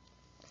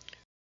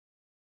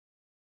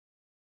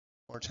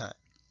 More time.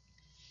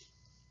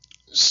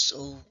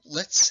 So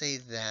let's say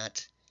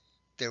that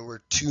there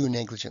were two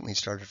negligently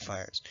started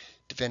fires.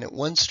 Defendant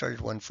 1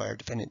 started one fire,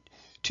 defendant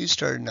 2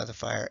 started another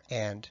fire,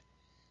 and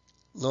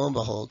lo and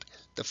behold,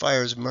 the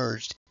fires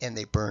merged and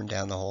they burned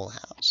down the whole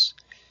house.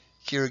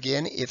 Here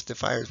again, if the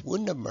fires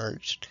wouldn't have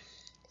merged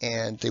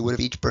and they would have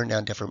each burned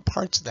down different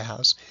parts of the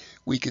house,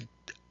 we could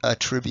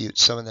attribute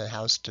some of the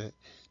house to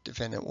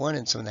defendant 1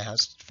 and some of the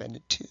house to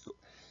defendant 2.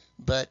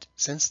 But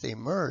since they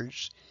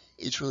merged,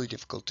 it's really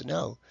difficult to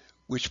know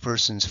which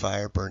person's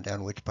fire burned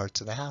down which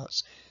parts of the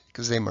house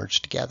because they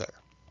merged together.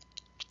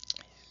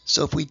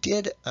 So if we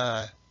did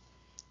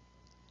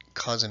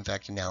cause and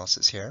fact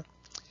analysis here,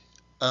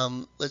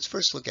 let's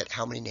first look at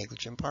how many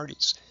negligent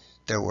parties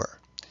there were.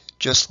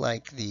 Just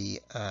like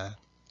the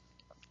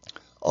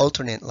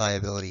alternate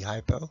liability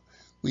hypo,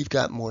 we've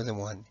got more than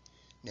one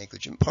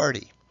negligent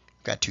party.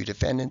 We've got two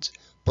defendants,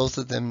 both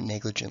of them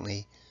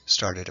negligently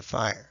started a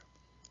fire.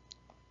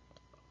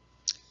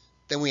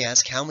 Then we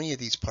ask how many of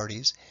these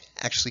parties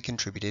actually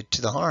contributed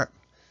to the harm.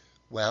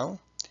 Well,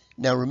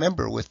 now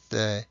remember, with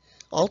the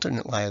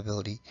alternate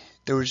liability,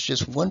 there was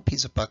just one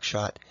piece of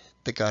buckshot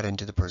that got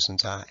into the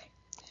person's eye.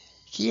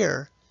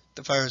 Here,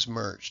 the fires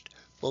merged.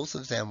 Both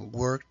of them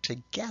worked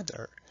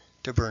together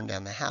to burn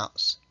down the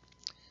house.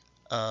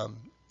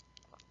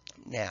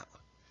 Now,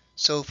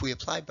 so if we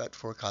apply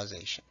but-for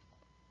causation,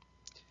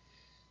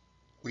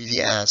 we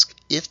ask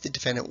if the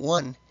defendant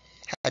 1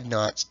 had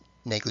not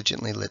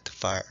negligently lit the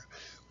fire,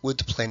 would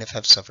the plaintiff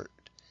have suffered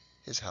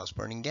his house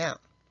burning down?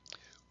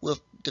 Well,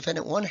 if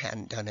defendant 1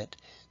 hadn't done it,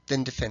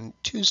 then defendant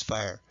 2's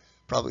fire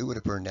probably would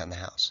have burned down the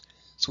house.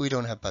 So we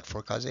don't have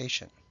but-for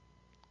causation.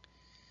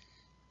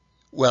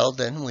 Well,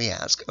 then we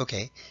ask,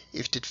 okay,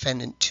 if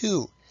defendant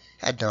 2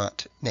 had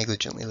not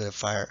negligently lit a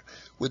fire,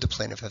 would the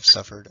plaintiff have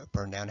suffered a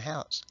burned down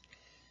house?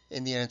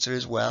 And the answer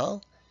is,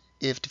 well,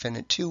 if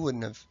defendant 2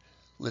 wouldn't have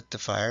lit the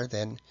fire,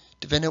 then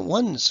defendant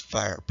 1's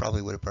fire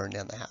probably would have burned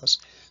down the house.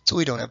 So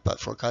we don't have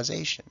but-for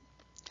causation.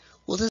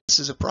 Well, this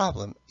is a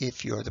problem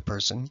if you're the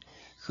person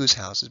whose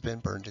house has been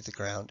burned to the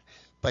ground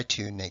by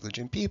two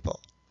negligent people.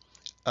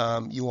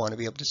 You want to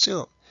be able to sue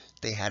them.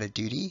 They had a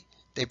duty,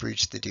 they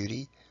breached the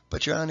duty,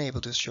 but you're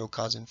unable to show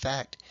cause and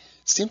fact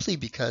simply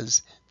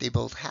because they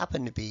both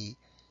happen to be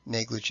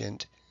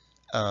negligent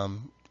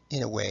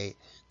in a way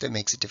that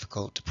makes it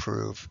difficult to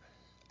prove,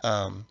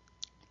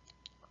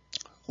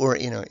 or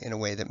in a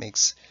way that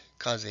makes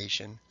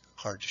causation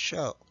hard to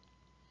show,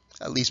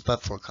 at least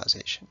but-for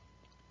causation.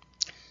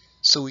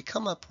 So we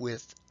come up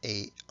with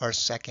our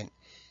second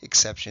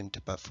exception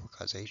to but-for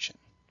causation.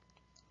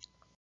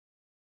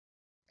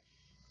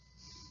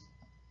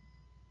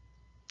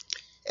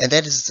 And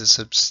that is the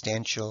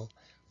substantial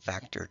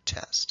factor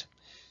test.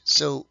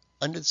 So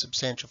under the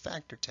substantial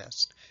factor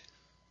test,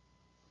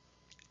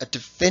 a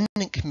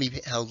defendant can be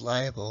held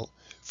liable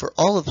for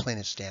all of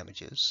plaintiff's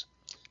damages,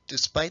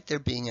 despite there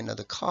being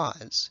another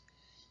cause,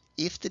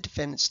 if the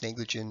defendant's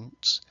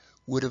negligence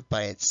would have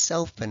by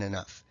itself been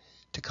enough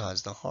to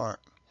cause the harm.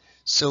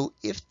 So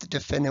if the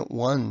defendant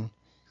 1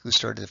 who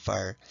started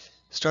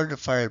a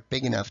fire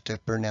big enough to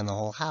burn down the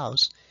whole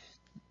house,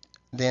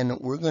 then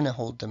we're going to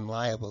hold them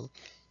liable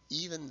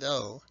even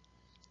though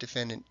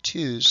defendant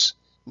 2's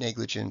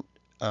negligent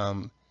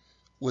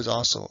was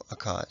also a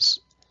cause,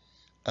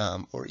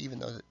 or even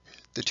though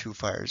the two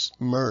fires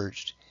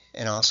merged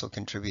and also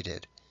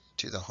contributed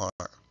to the harm.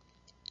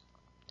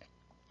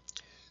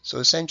 So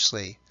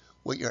essentially,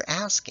 what you're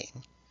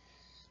asking,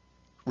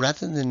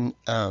 rather than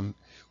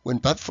when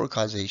but-for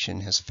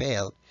causation has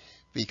failed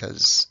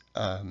because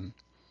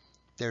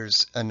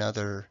there's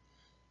another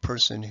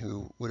person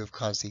who would have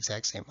caused the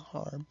exact same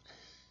harm,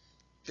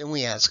 then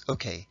we ask,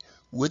 okay,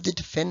 would the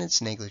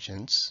defendant's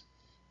negligence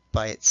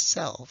by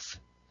itself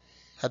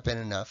have been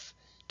enough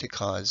to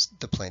cause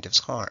the plaintiff's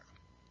harm?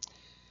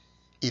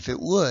 If it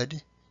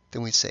would,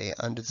 then we say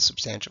under the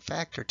substantial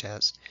factor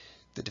test,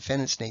 the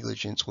defendant's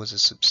negligence was a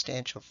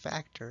substantial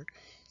factor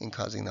in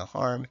causing the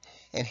harm,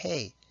 and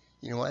hey,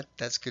 you know what,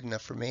 that's good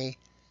enough for me,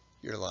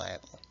 you're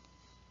liable.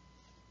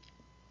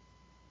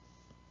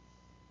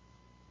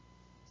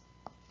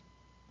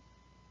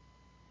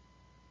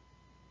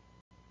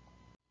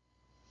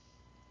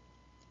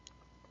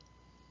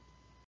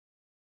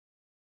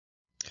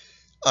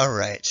 All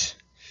right,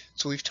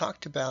 so we've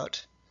talked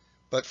about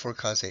but-for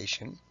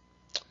causation,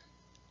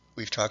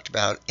 we've talked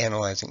about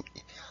analyzing,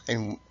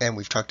 and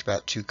we've talked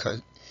about two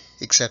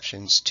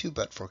exceptions to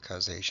but-for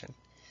causation.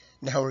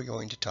 Now we're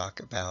going to talk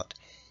about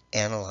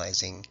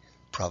analyzing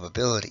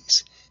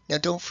probabilities. Now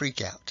don't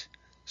freak out.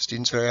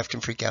 Students very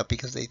often freak out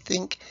because they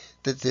think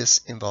that this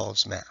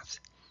involves math.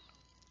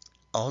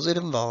 All it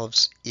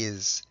involves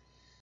is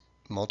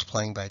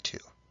multiplying by 2.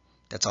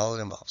 That's all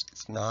it involves.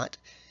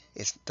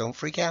 Don't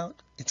freak out.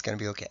 It's going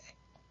to be okay.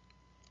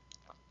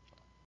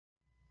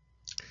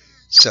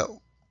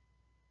 So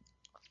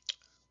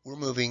we're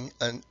moving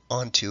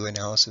on to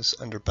analysis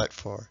under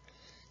but-for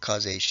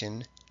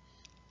causation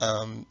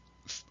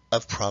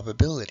of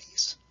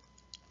probabilities.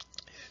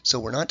 So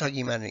we're not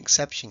talking about an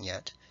exception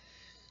yet.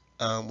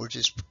 We're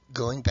just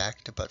going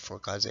back to but-for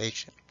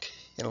causation.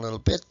 In a little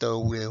bit, though,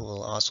 we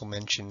will also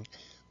mention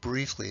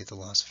briefly the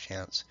loss of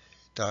chance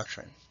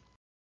doctrine.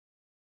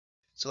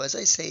 So as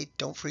I say,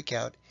 don't freak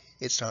out.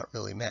 It's not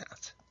really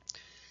math.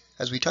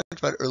 As we talked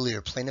about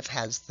earlier, plaintiff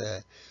has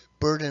the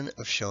burden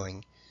of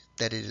showing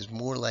that it is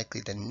more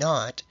likely than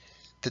not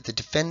that the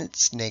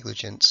defendant's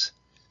negligence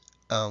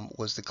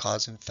was the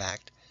cause and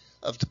fact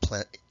of the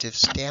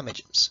plaintiff's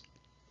damages.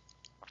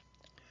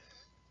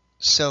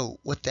 So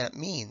what that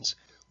means,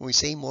 when we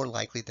say more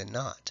likely than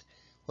not,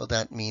 well,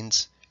 that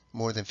means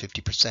more than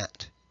 50%.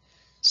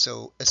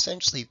 So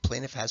essentially,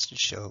 plaintiff has to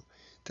show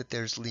that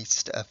there's at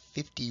least a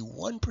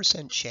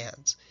 51%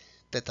 chance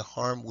that the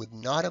harm would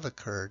not have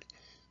occurred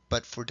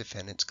but for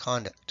defendant's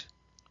conduct.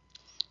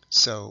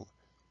 So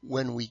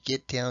when we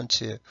get down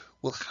to,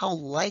 well, how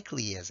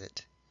likely is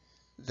it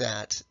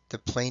that the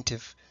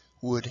plaintiff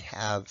would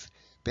have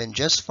been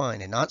just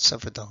fine and not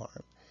suffered the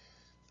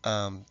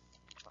harm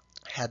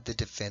had the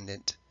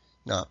defendant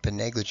not been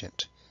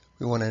negligent?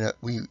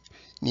 We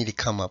need to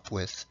come up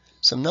with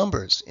some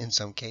numbers in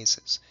some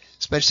cases,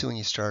 especially when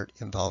you start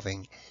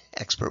involving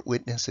expert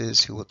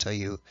witnesses who will tell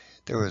you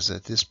there was a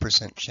this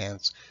 %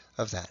 chance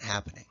of that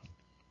happening.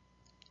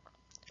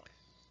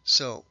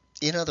 So,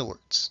 in other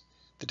words,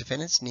 the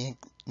defendant's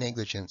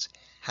negligence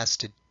has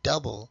to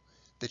double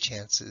the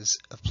chances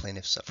of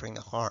plaintiff suffering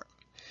the harm.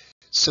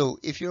 So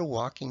if you're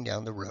walking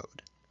down the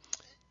road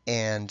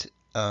and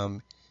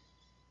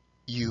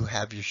you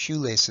have your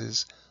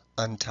shoelaces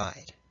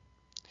untied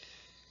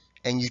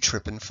and you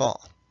trip and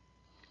fall,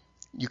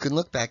 you can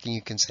look back and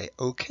you can say,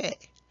 okay,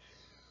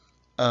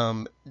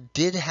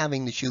 did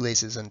having the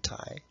shoelaces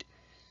untied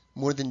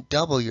more than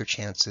double your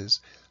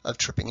chances of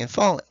tripping and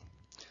falling?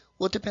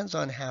 Well, it depends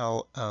on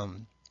how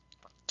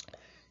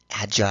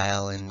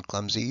agile and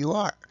clumsy you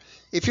are.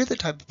 If you're the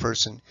type of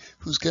person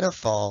who's going to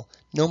fall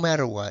no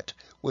matter what,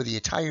 whether you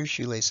tie your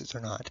shoelaces or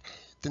not,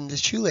 then the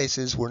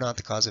shoelaces were not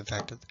the cause and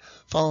effect of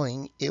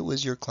falling, it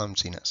was your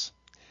clumsiness.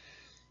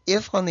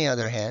 If, on the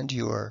other hand,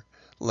 you are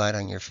light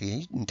on your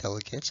feet and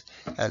delicate,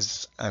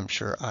 as I'm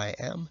sure I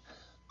am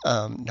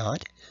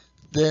not,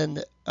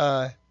 then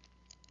the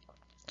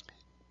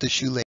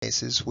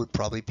shoelaces would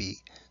probably be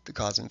the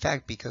cause and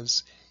effect,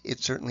 because it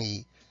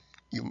certainly,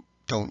 you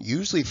don't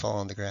usually fall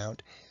on the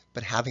ground,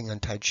 but having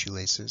untied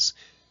shoelaces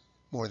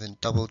more than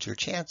doubled your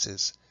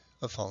chances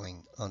of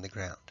falling on the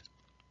ground.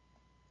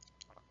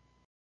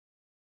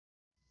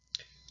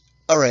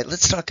 All right,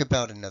 let's talk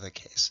about another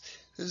case.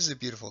 This is a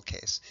beautiful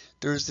case.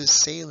 There was this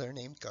sailor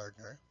named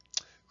Gardner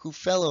who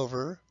fell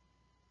over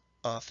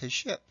off his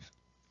ship.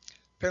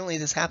 Apparently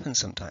this happens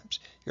sometimes.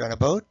 You're on a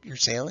boat, you're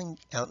sailing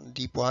out in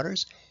deep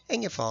waters,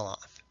 and you fall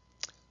off.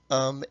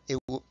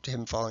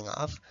 Him falling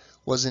off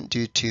wasn't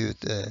due to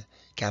the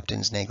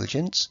captain's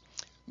negligence,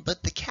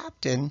 but the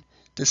captain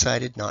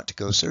decided not to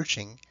go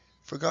searching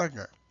for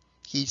Gardner.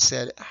 He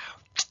said,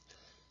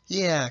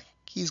 yeah,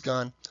 he's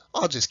gone.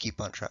 I'll just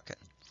keep on trucking.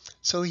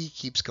 So he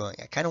keeps going.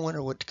 I kind of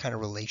wonder what kind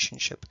of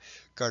relationship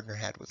Gardner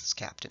had with his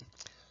captain.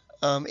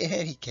 In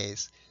any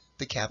case,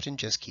 the captain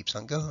just keeps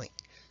on going.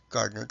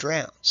 Gardner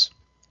drowns.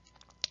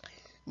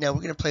 Now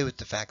we're going to play with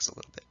the facts a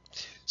little bit.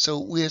 So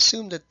we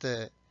assume that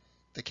the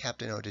the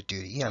captain owed a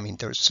duty. I mean,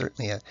 there's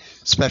certainly a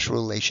special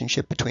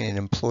relationship between an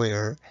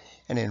employer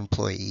and an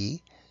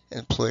employee. An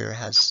employer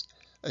has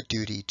a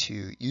duty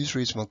to use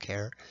reasonable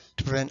care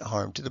to prevent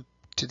harm to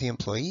the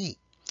employee.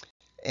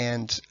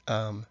 And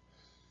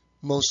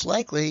most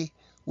likely,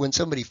 when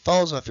somebody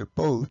falls off your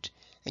boat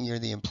and you're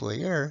the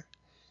employer,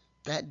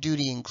 that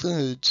duty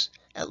includes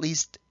at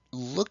least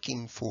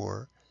looking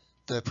for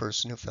the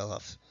person who fell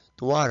off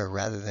the water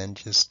rather than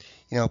just,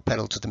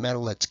 pedal to the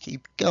metal, let's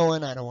keep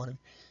going, I don't want to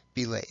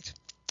be late.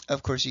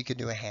 Of course, you could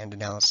do a hand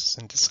analysis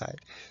and decide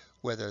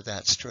whether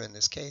that's true in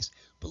this case,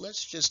 but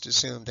let's just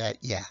assume that,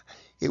 yeah,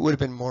 it would have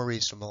been more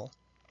reasonable,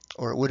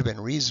 or it would have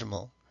been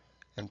reasonable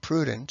and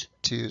prudent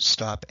to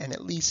stop and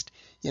at least,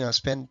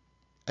 spend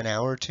an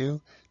hour or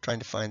two trying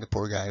to find the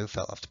poor guy who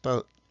fell off the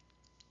boat.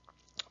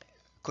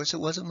 Of course, it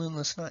was a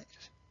moonless night.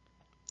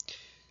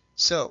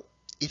 So,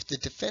 if the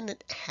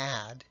defendant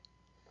had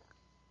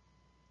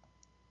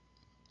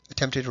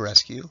attempted to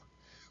rescue,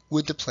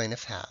 would the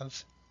plaintiff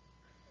have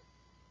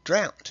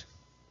drowned?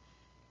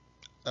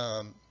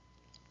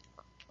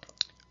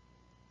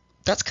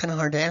 That's kind of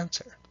hard to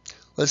answer.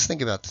 Let's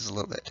think about this a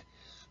little bit.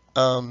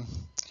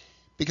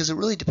 Because it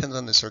really depends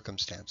on the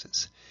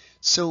circumstances.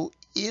 So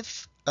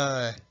if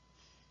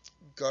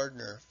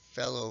Gardner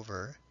fell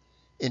over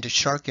into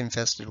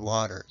shark-infested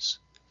waters,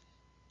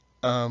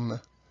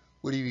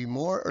 would he be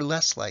more or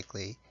less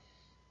likely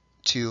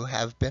to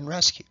have been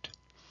rescued?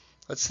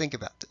 Let's think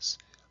about this.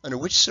 Under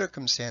which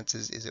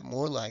circumstances is it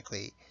more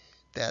likely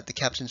that the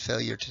captain's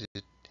failure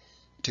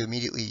to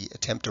immediately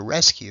attempt a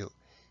rescue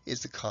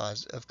is the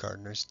cause of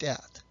Gardner's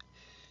death?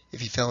 If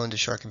he fell into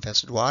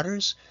shark-infested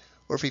waters,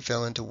 or if he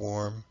fell into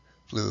warm,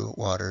 blue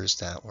waters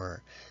that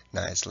were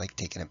nice, like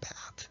taking a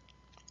bath.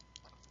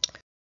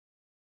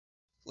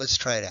 Let's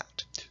try it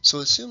out. So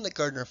assume that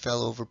Gardner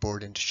fell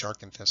overboard into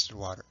shark-infested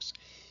waters.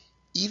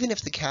 Even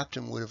if the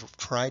captain would have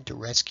tried to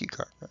rescue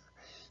Gardner,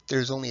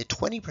 there's only a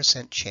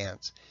 20%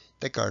 chance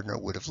that Gardner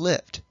would have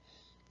lived.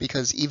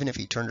 Because even if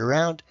he turned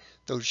around,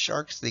 those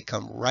sharks, they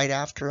come right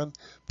after him,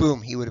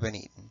 boom, he would have been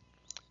eaten.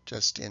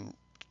 Just in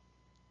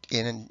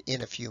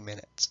a few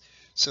minutes.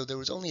 So there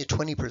was only a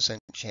 20%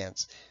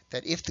 chance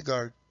that if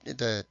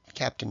the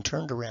captain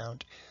turned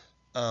around,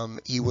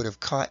 he would have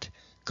caught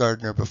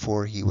Gardner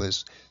before he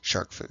was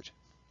shark food.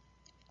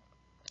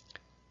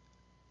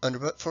 Under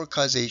but-for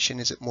causation,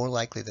 is it more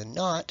likely than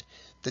not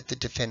that the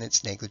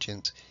defendant's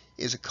negligence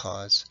is a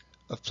cause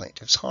of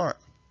plaintiff's harm?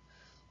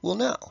 Well,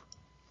 no.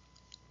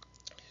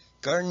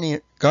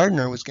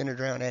 Gardner was going to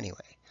drown anyway,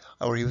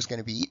 or he was going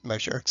to be eaten by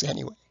sharks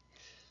anyway.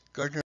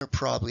 Gardner,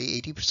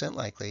 probably 80%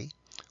 likely,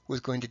 was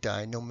going to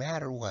die no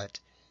matter what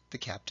the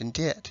captain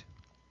did.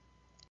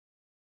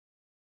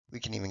 We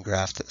can even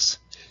graph this.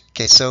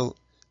 Okay, so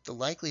the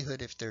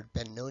likelihood if there had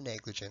been no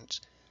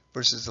negligence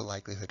versus the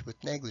likelihood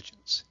with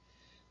negligence.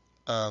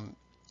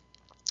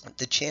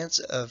 The chance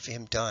of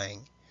him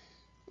dying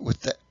when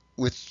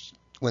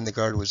the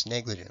guard was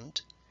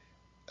negligent,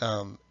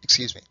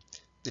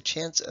 the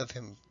chance of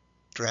him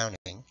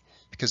drowning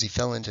because he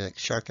fell into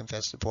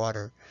shark-infested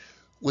water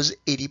was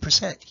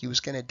 80%. He was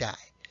going to die.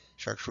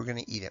 Sharks were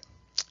going to eat him.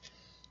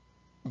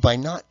 By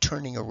not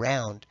turning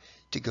around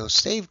to go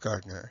save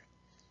Gardner,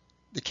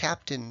 the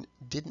captain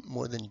didn't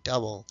more than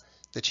double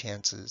the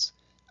chances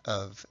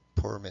of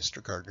poor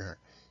Mr. Gardner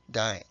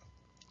dying.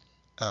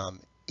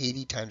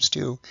 80 times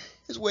 2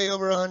 is way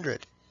over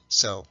 100.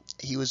 So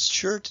he was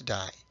sure to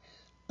die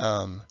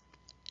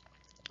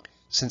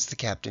since the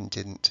captain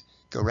didn't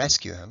go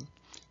rescue him,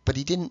 but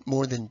he didn't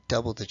more than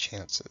double the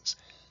chances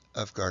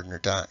of Gardner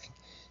dying.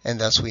 And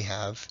thus we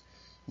have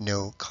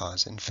no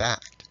cause in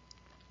fact.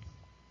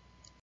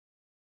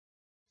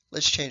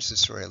 Let's change the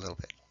story a little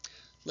bit.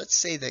 Let's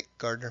say that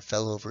Gardner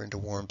fell over into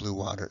warm blue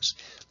waters,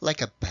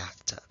 like a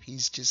bathtub.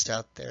 He's just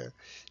out there,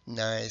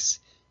 nice.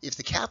 If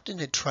the captain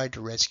had tried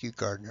to rescue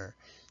Gardner,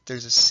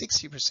 there's a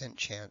 60%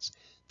 chance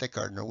that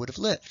Gardner would have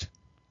lived.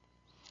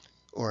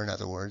 Or in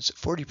other words,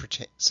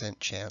 40%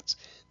 chance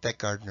that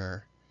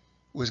Gardner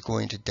was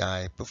going to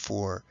die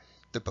before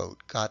the boat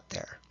got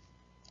there.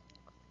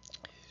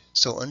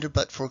 So under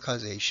but-for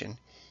causation,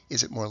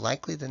 is it more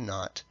likely than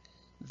not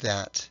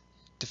that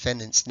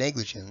defendant's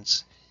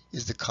negligence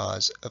is the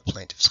cause of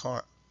plaintiff's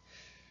harm?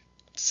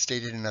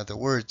 Stated in other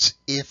words,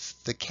 if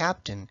the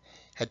captain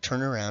had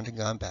turned around and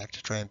gone back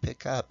to try and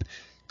pick up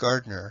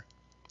Gardner,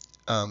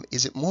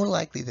 is it more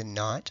likely than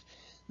not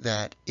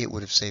that it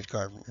would have saved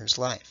Gardner's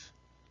life?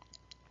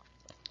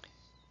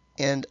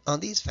 And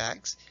on these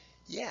facts,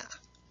 yeah.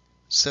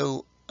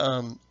 So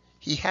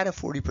he had a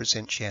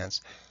 40%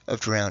 chance of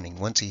drowning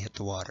once he hit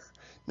the water,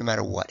 no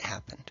matter what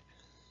happened.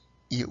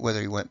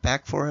 Whether he went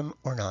back for him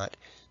or not,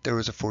 there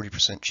was a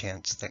 40%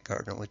 chance that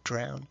Gardner would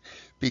drown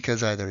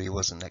because either he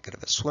wasn't that good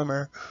of a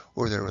swimmer,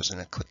 or there was an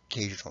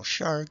occasional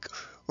shark,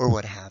 or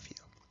what have you.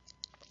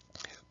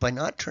 By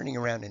not turning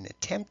around and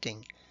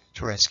attempting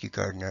to rescue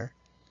Gardner,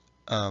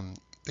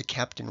 the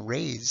captain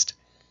raised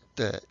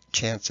the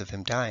chance of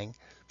him dying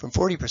from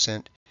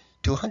 40%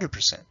 to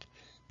 100%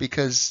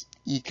 because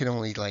you can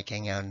only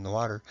hang out in the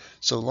water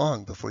so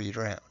long before you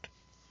drown.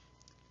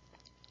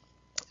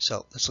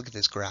 So let's look at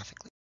this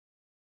graphically.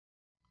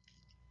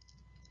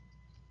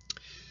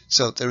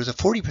 So there was a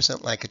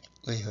 40%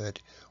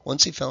 likelihood,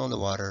 once he fell in the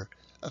water,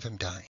 of him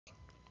dying.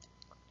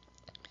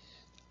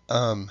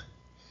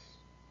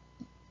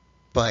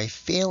 By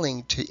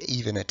failing to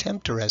even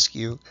attempt to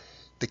rescue,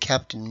 the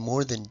captain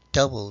more than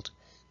doubled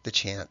the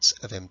chance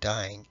of him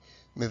dying,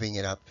 moving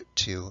it up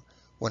to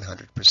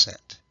 100%,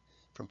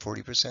 from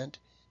 40%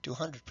 to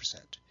 100%.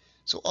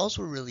 So all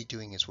we're really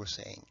doing is we're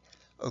saying,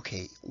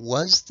 okay,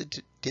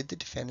 did the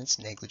defendant's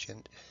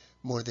negligence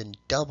more than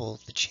double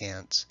the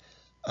chance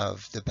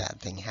of the bad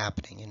thing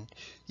happening? And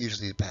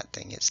usually the bad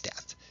thing is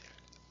death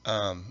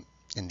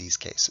in these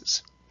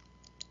cases.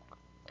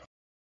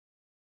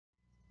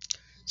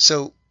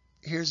 So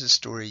here's a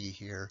story you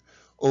hear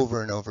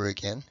over and over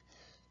again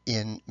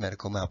in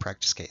medical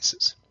malpractice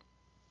cases.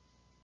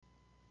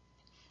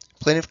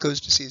 Plaintiff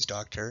goes to see his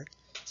doctor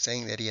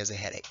saying that he has a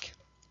headache.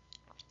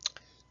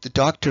 The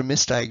doctor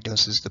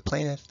misdiagnoses the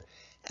plaintiff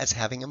as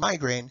having a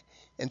migraine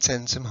and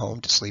sends him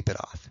home to sleep it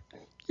off.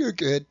 You're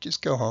good,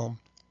 just go home.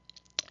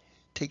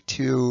 Take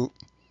 2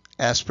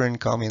 aspirin,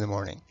 call me in the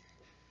morning.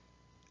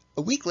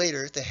 A week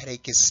later, the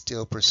headache is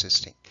still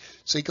persisting.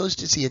 So he goes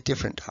to see a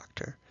different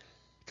doctor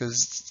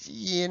because,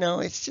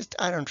 it's just,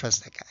 I don't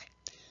trust that guy.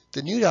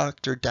 The new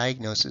doctor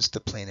diagnoses the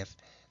plaintiff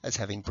as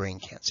having brain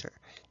cancer.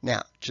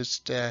 Now,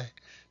 just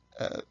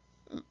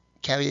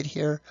caveat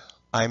here,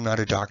 I'm not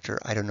a doctor.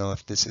 I don't know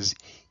if this is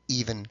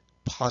even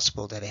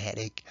possible that a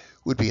headache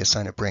would be a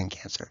sign of brain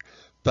cancer,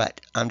 but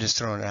I'm just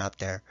throwing it out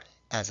there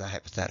as a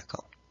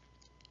hypothetical.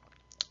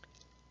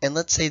 And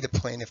let's say the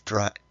plaintiff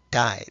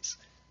dies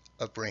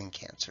of brain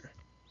cancer.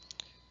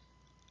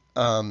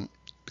 The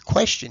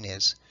question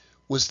is,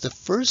 was the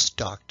first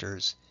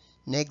doctor's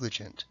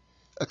negligence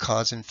a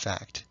cause in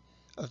fact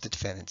of the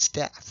defendant's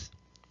death?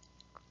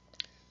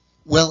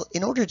 Well,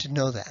 in order to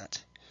know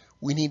that,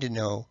 we need to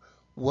know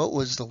what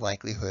was the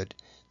likelihood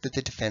that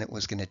the defendant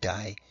was going to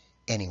die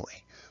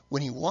anyway.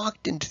 When he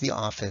walked into the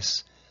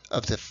office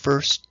of the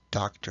first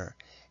doctor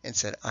and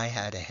said, I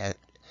have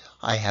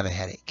a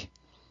headache,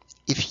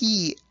 if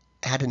he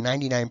had a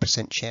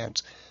 99%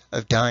 chance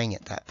of dying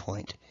at that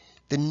point,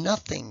 then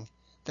nothing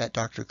that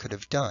doctor could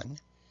have done,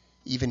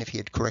 even if he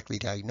had correctly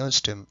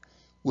diagnosed him,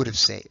 would have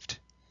saved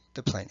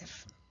the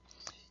plaintiff.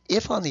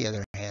 If, on the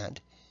other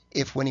hand,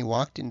 if when he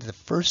walked into the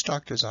first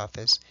doctor's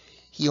office,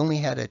 he only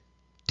had a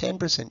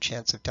 10%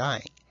 chance of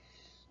dying,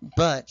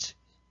 but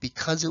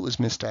because it was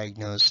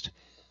misdiagnosed,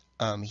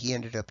 he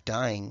ended up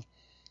dying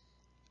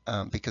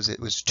because it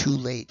was too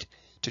late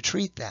to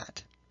treat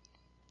that,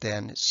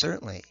 then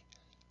certainly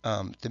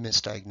the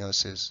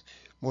misdiagnosis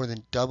more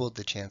than doubled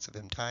the chance of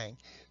him dying.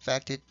 In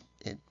fact, it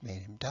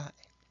made him die.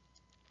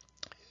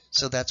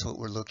 So that's what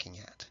we're looking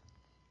at.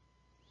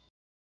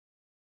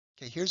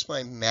 Okay, here's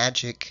my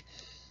magic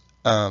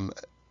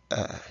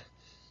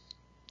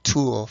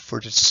tool for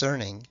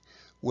discerning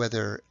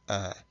whether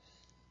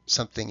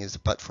something is a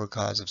but-for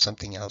cause of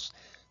something else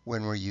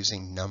when we're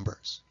using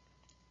numbers.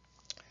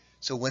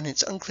 So when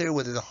it's unclear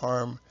whether the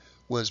harm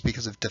was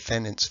because of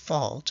defendant's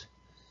fault,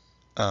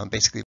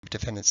 basically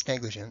defendant's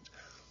negligence,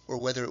 or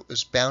whether it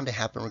was bound to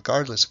happen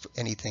regardless of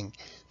anything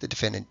the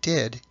defendant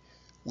did,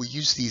 we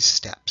use these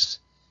steps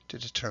to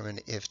determine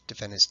if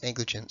defendant's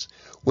negligence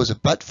was a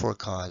but-for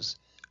cause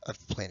of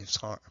the plaintiff's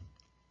harm.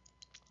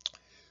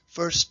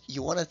 First,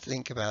 you want to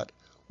think about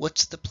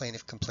what's the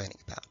plaintiff complaining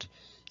about.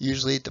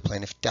 Usually the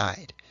plaintiff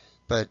died,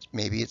 but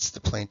maybe it's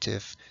the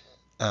plaintiff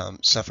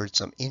suffered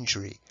some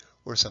injury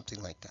or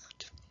something like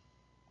that.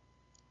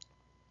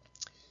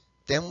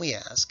 Then we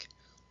ask,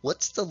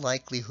 what's the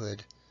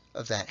likelihood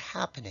of that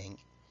happening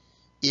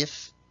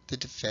if the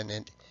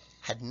defendant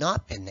had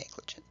not been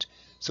negligent?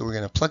 So we're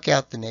going to pluck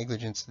out the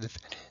negligence of the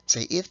defendant and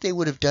say, if they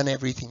would have done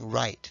everything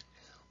right,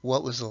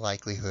 what was the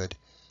likelihood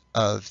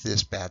of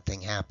this bad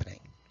thing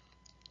happening?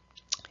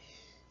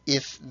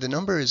 If the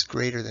number is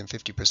greater than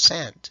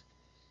 50%,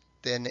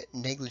 then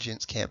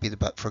negligence can't be the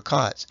but-for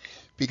cause,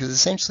 because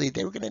essentially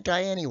they were going to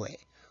die anyway,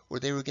 or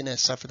they were going to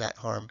suffer that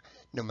harm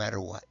no matter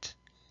what.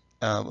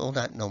 Well,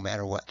 not no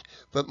matter what,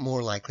 but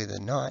more likely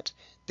than not,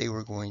 they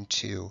were going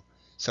to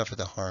suffer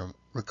the harm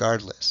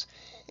regardless.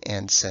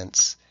 And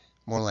since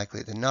more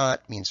likely than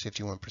not means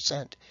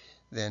 51%,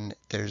 then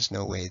there's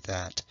no way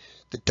that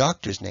the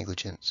doctor's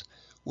negligence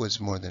was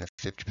more than a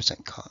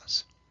 50%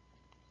 cause,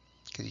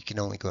 because you can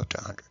only go up to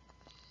 100.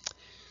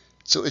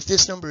 So if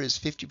this number is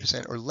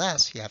 50% or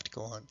less, you have to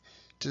go on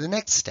to the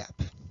next step.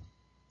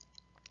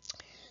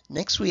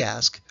 Next we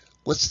ask,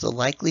 what's the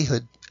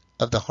likelihood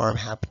of the harm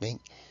happening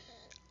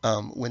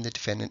when the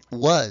defendant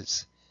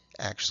was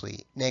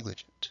actually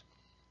negligent?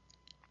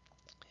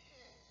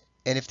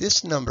 And if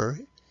this number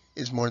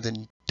is more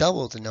than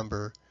double the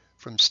number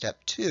from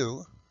step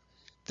 2,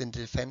 then the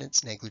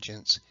defendant's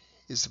negligence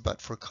is the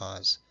but-for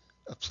cause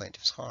of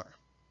plaintiff's harm.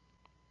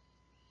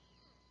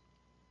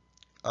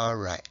 All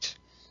right,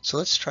 so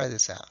let's try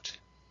this out.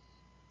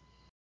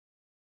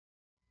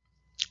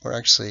 Or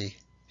actually,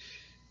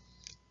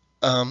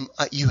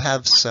 you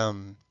have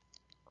some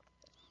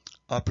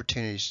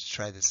opportunities to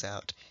try this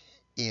out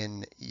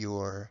in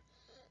your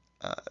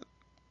uh,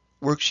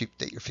 worksheet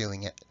that you're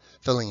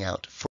filling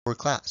out for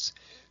class.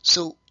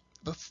 So,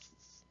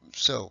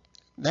 so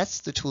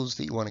that's the tools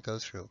that you want to go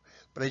through.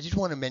 But I did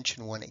want to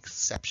mention one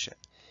exception,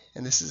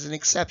 and this is an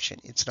exception.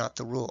 It's not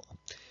the rule.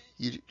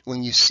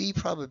 When you see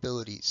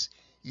probabilities,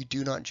 you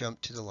do not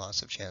jump to the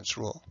loss of chance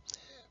rule.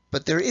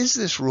 But there is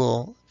this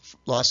rule,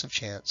 loss of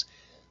chance,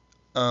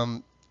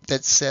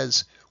 that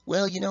says,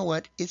 well, you know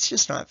what? It's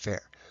just not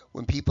fair.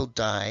 When people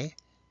die,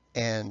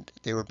 and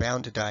they were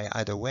bound to die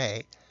either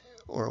way,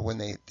 or when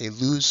they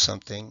lose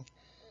something,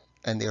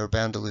 and they were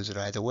bound to lose it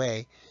either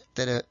way,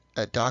 that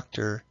a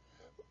doctor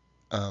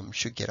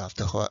should get off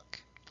the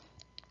hook.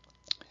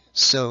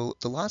 So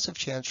the loss of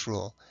chance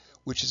rule,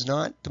 which is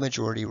not the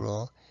majority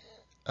rule,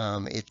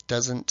 it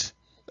doesn't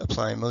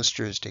apply in most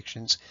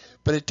jurisdictions,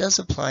 but it does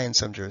apply in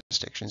some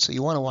jurisdictions. So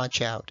you want to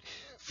watch out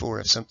for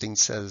if something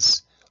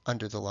says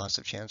under the loss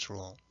of chance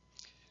rule.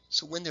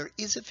 So when there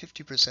is a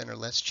 50% or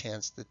less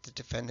chance that the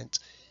defendant's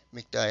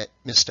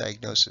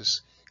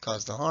misdiagnosis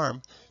caused the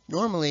harm,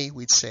 normally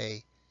we'd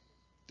say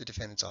the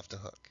defendant's off the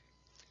hook.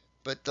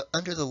 But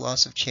under the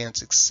loss of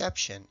chance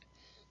exception,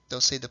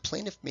 they'll say the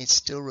plaintiff may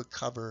still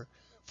recover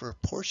for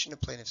a portion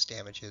of plaintiff's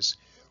damages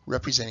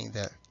representing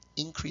the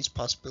increased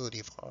possibility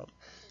of harm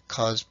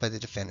caused by the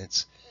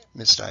defendant's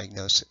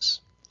misdiagnosis.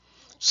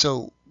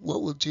 So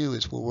what we'll do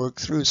is we'll work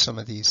through some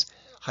of these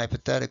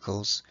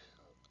hypotheticals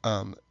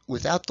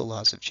without the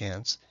loss of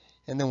chance,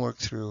 and then work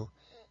through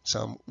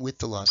some with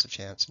the loss of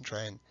chance and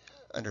try and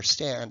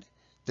understand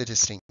the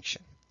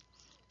distinction.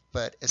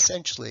 But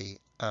essentially,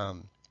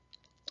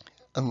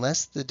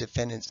 unless the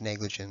defendant's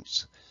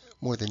negligence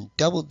more than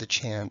doubled the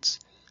chance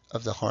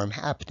of the harm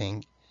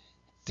happening,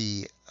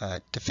 the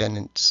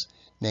defendant's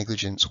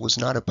negligence was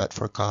not a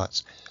but-for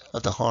cause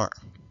of the harm.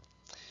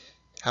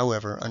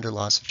 However, under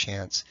loss of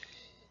chance,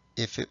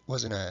 if it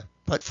wasn't a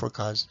but-for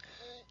cause,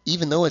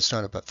 even though it's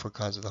not a but-for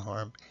cause of the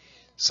harm,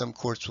 some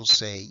courts will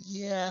say,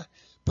 yeah,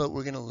 but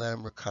we're going to let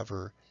him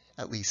recover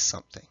at least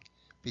something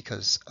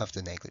because of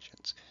the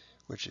negligence,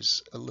 which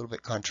is a little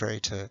bit contrary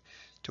to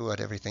what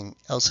everything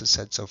else has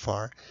said so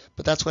far.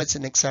 But that's why it's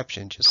an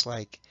exception, just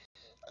like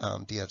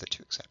the other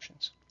two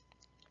exceptions.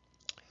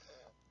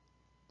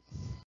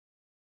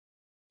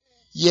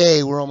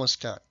 Yay, we're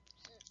almost done.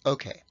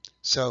 Okay,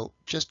 so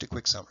just a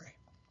quick summary.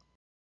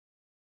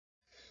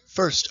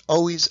 First,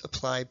 always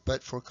apply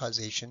but-for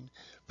causation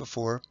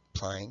before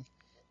applying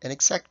an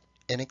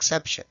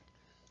exception.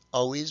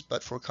 Always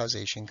but-for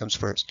causation comes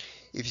first.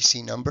 If you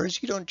see numbers,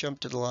 you don't jump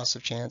to the loss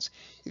of chance.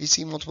 If you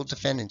see multiple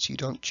defendants, you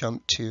don't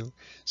jump to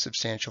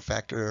substantial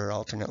factor or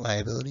alternate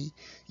liability.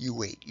 You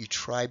wait. You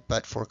try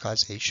but-for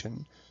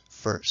causation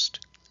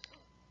first.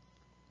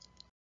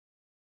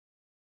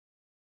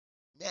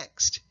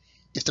 Next,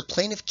 if the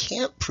plaintiff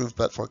can't prove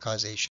but-for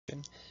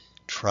causation,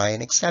 try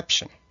an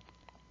exception.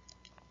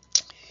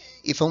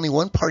 If only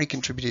one party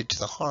contributed to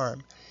the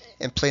harm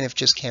and plaintiff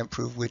just can't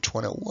prove which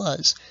one it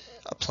was,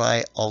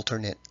 apply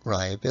alternate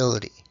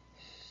liability.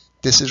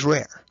 This is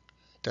rare.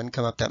 Doesn't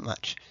come up that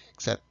much,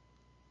 except,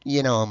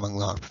 among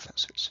law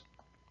professors.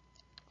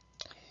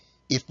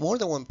 If more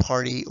than one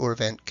party or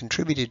event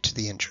contributed to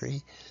the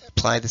injury,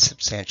 apply the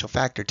substantial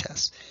factor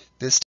test.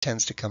 This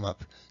tends to come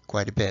up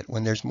quite a bit.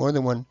 When there's more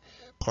than one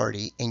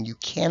party and you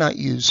cannot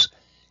use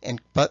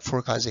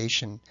but-for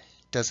causation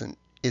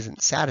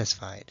isn't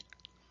satisfied,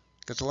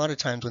 because a lot of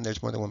times when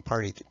there's more than one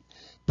party,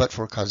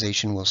 but-for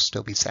causation will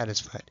still be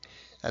satisfied,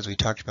 as we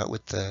talked about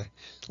with the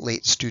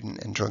late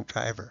student and drunk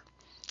driver.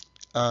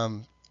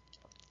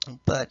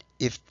 But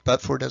if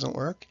but-for doesn't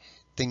work,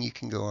 then you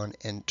can go on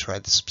and try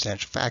the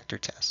substantial factor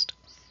test.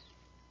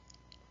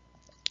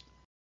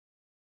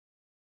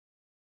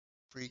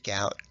 Freak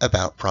out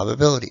about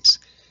probabilities.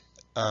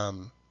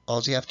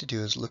 All you have to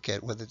do is look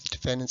at whether the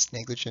defendant's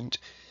negligent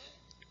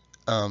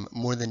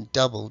more than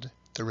doubled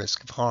the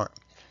risk of harm.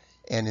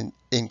 And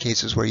in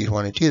cases where you'd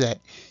want to do that,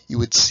 you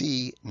would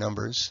see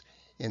numbers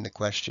in the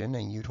question,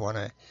 and you'd want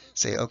to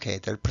say, okay,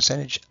 the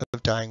percentage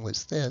of dying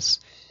was this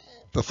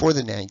before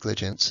the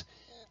negligence,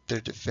 the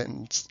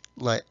defendant's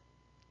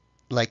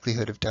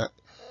likelihood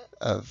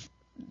of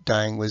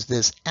dying was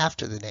this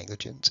after the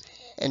negligence,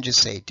 and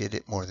just say, did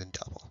it more than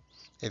double?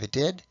 If it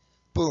did,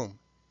 boom,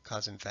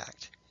 cause and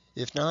fact.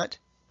 If not,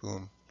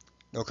 boom,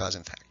 no cause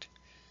and fact.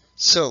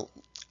 So,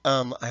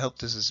 I hope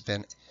this has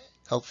been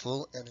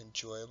helpful and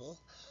enjoyable,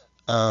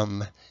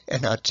 and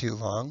not too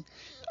long.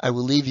 I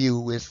will leave you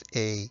with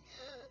a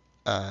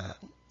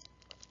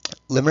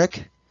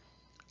limerick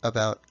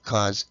about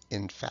cause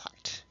and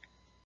fact.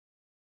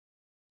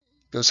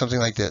 It goes something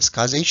like this.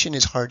 Causation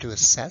is hard to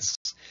assess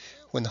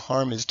when the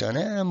harm is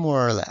done,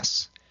 more or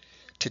less.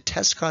 To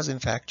test cause and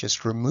fact,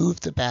 just remove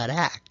the bad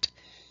act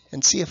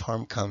and see if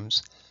harm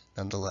comes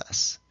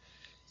nonetheless.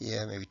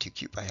 Yeah, maybe too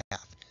cute by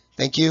half.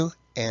 Thank you,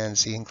 and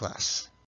see you in class.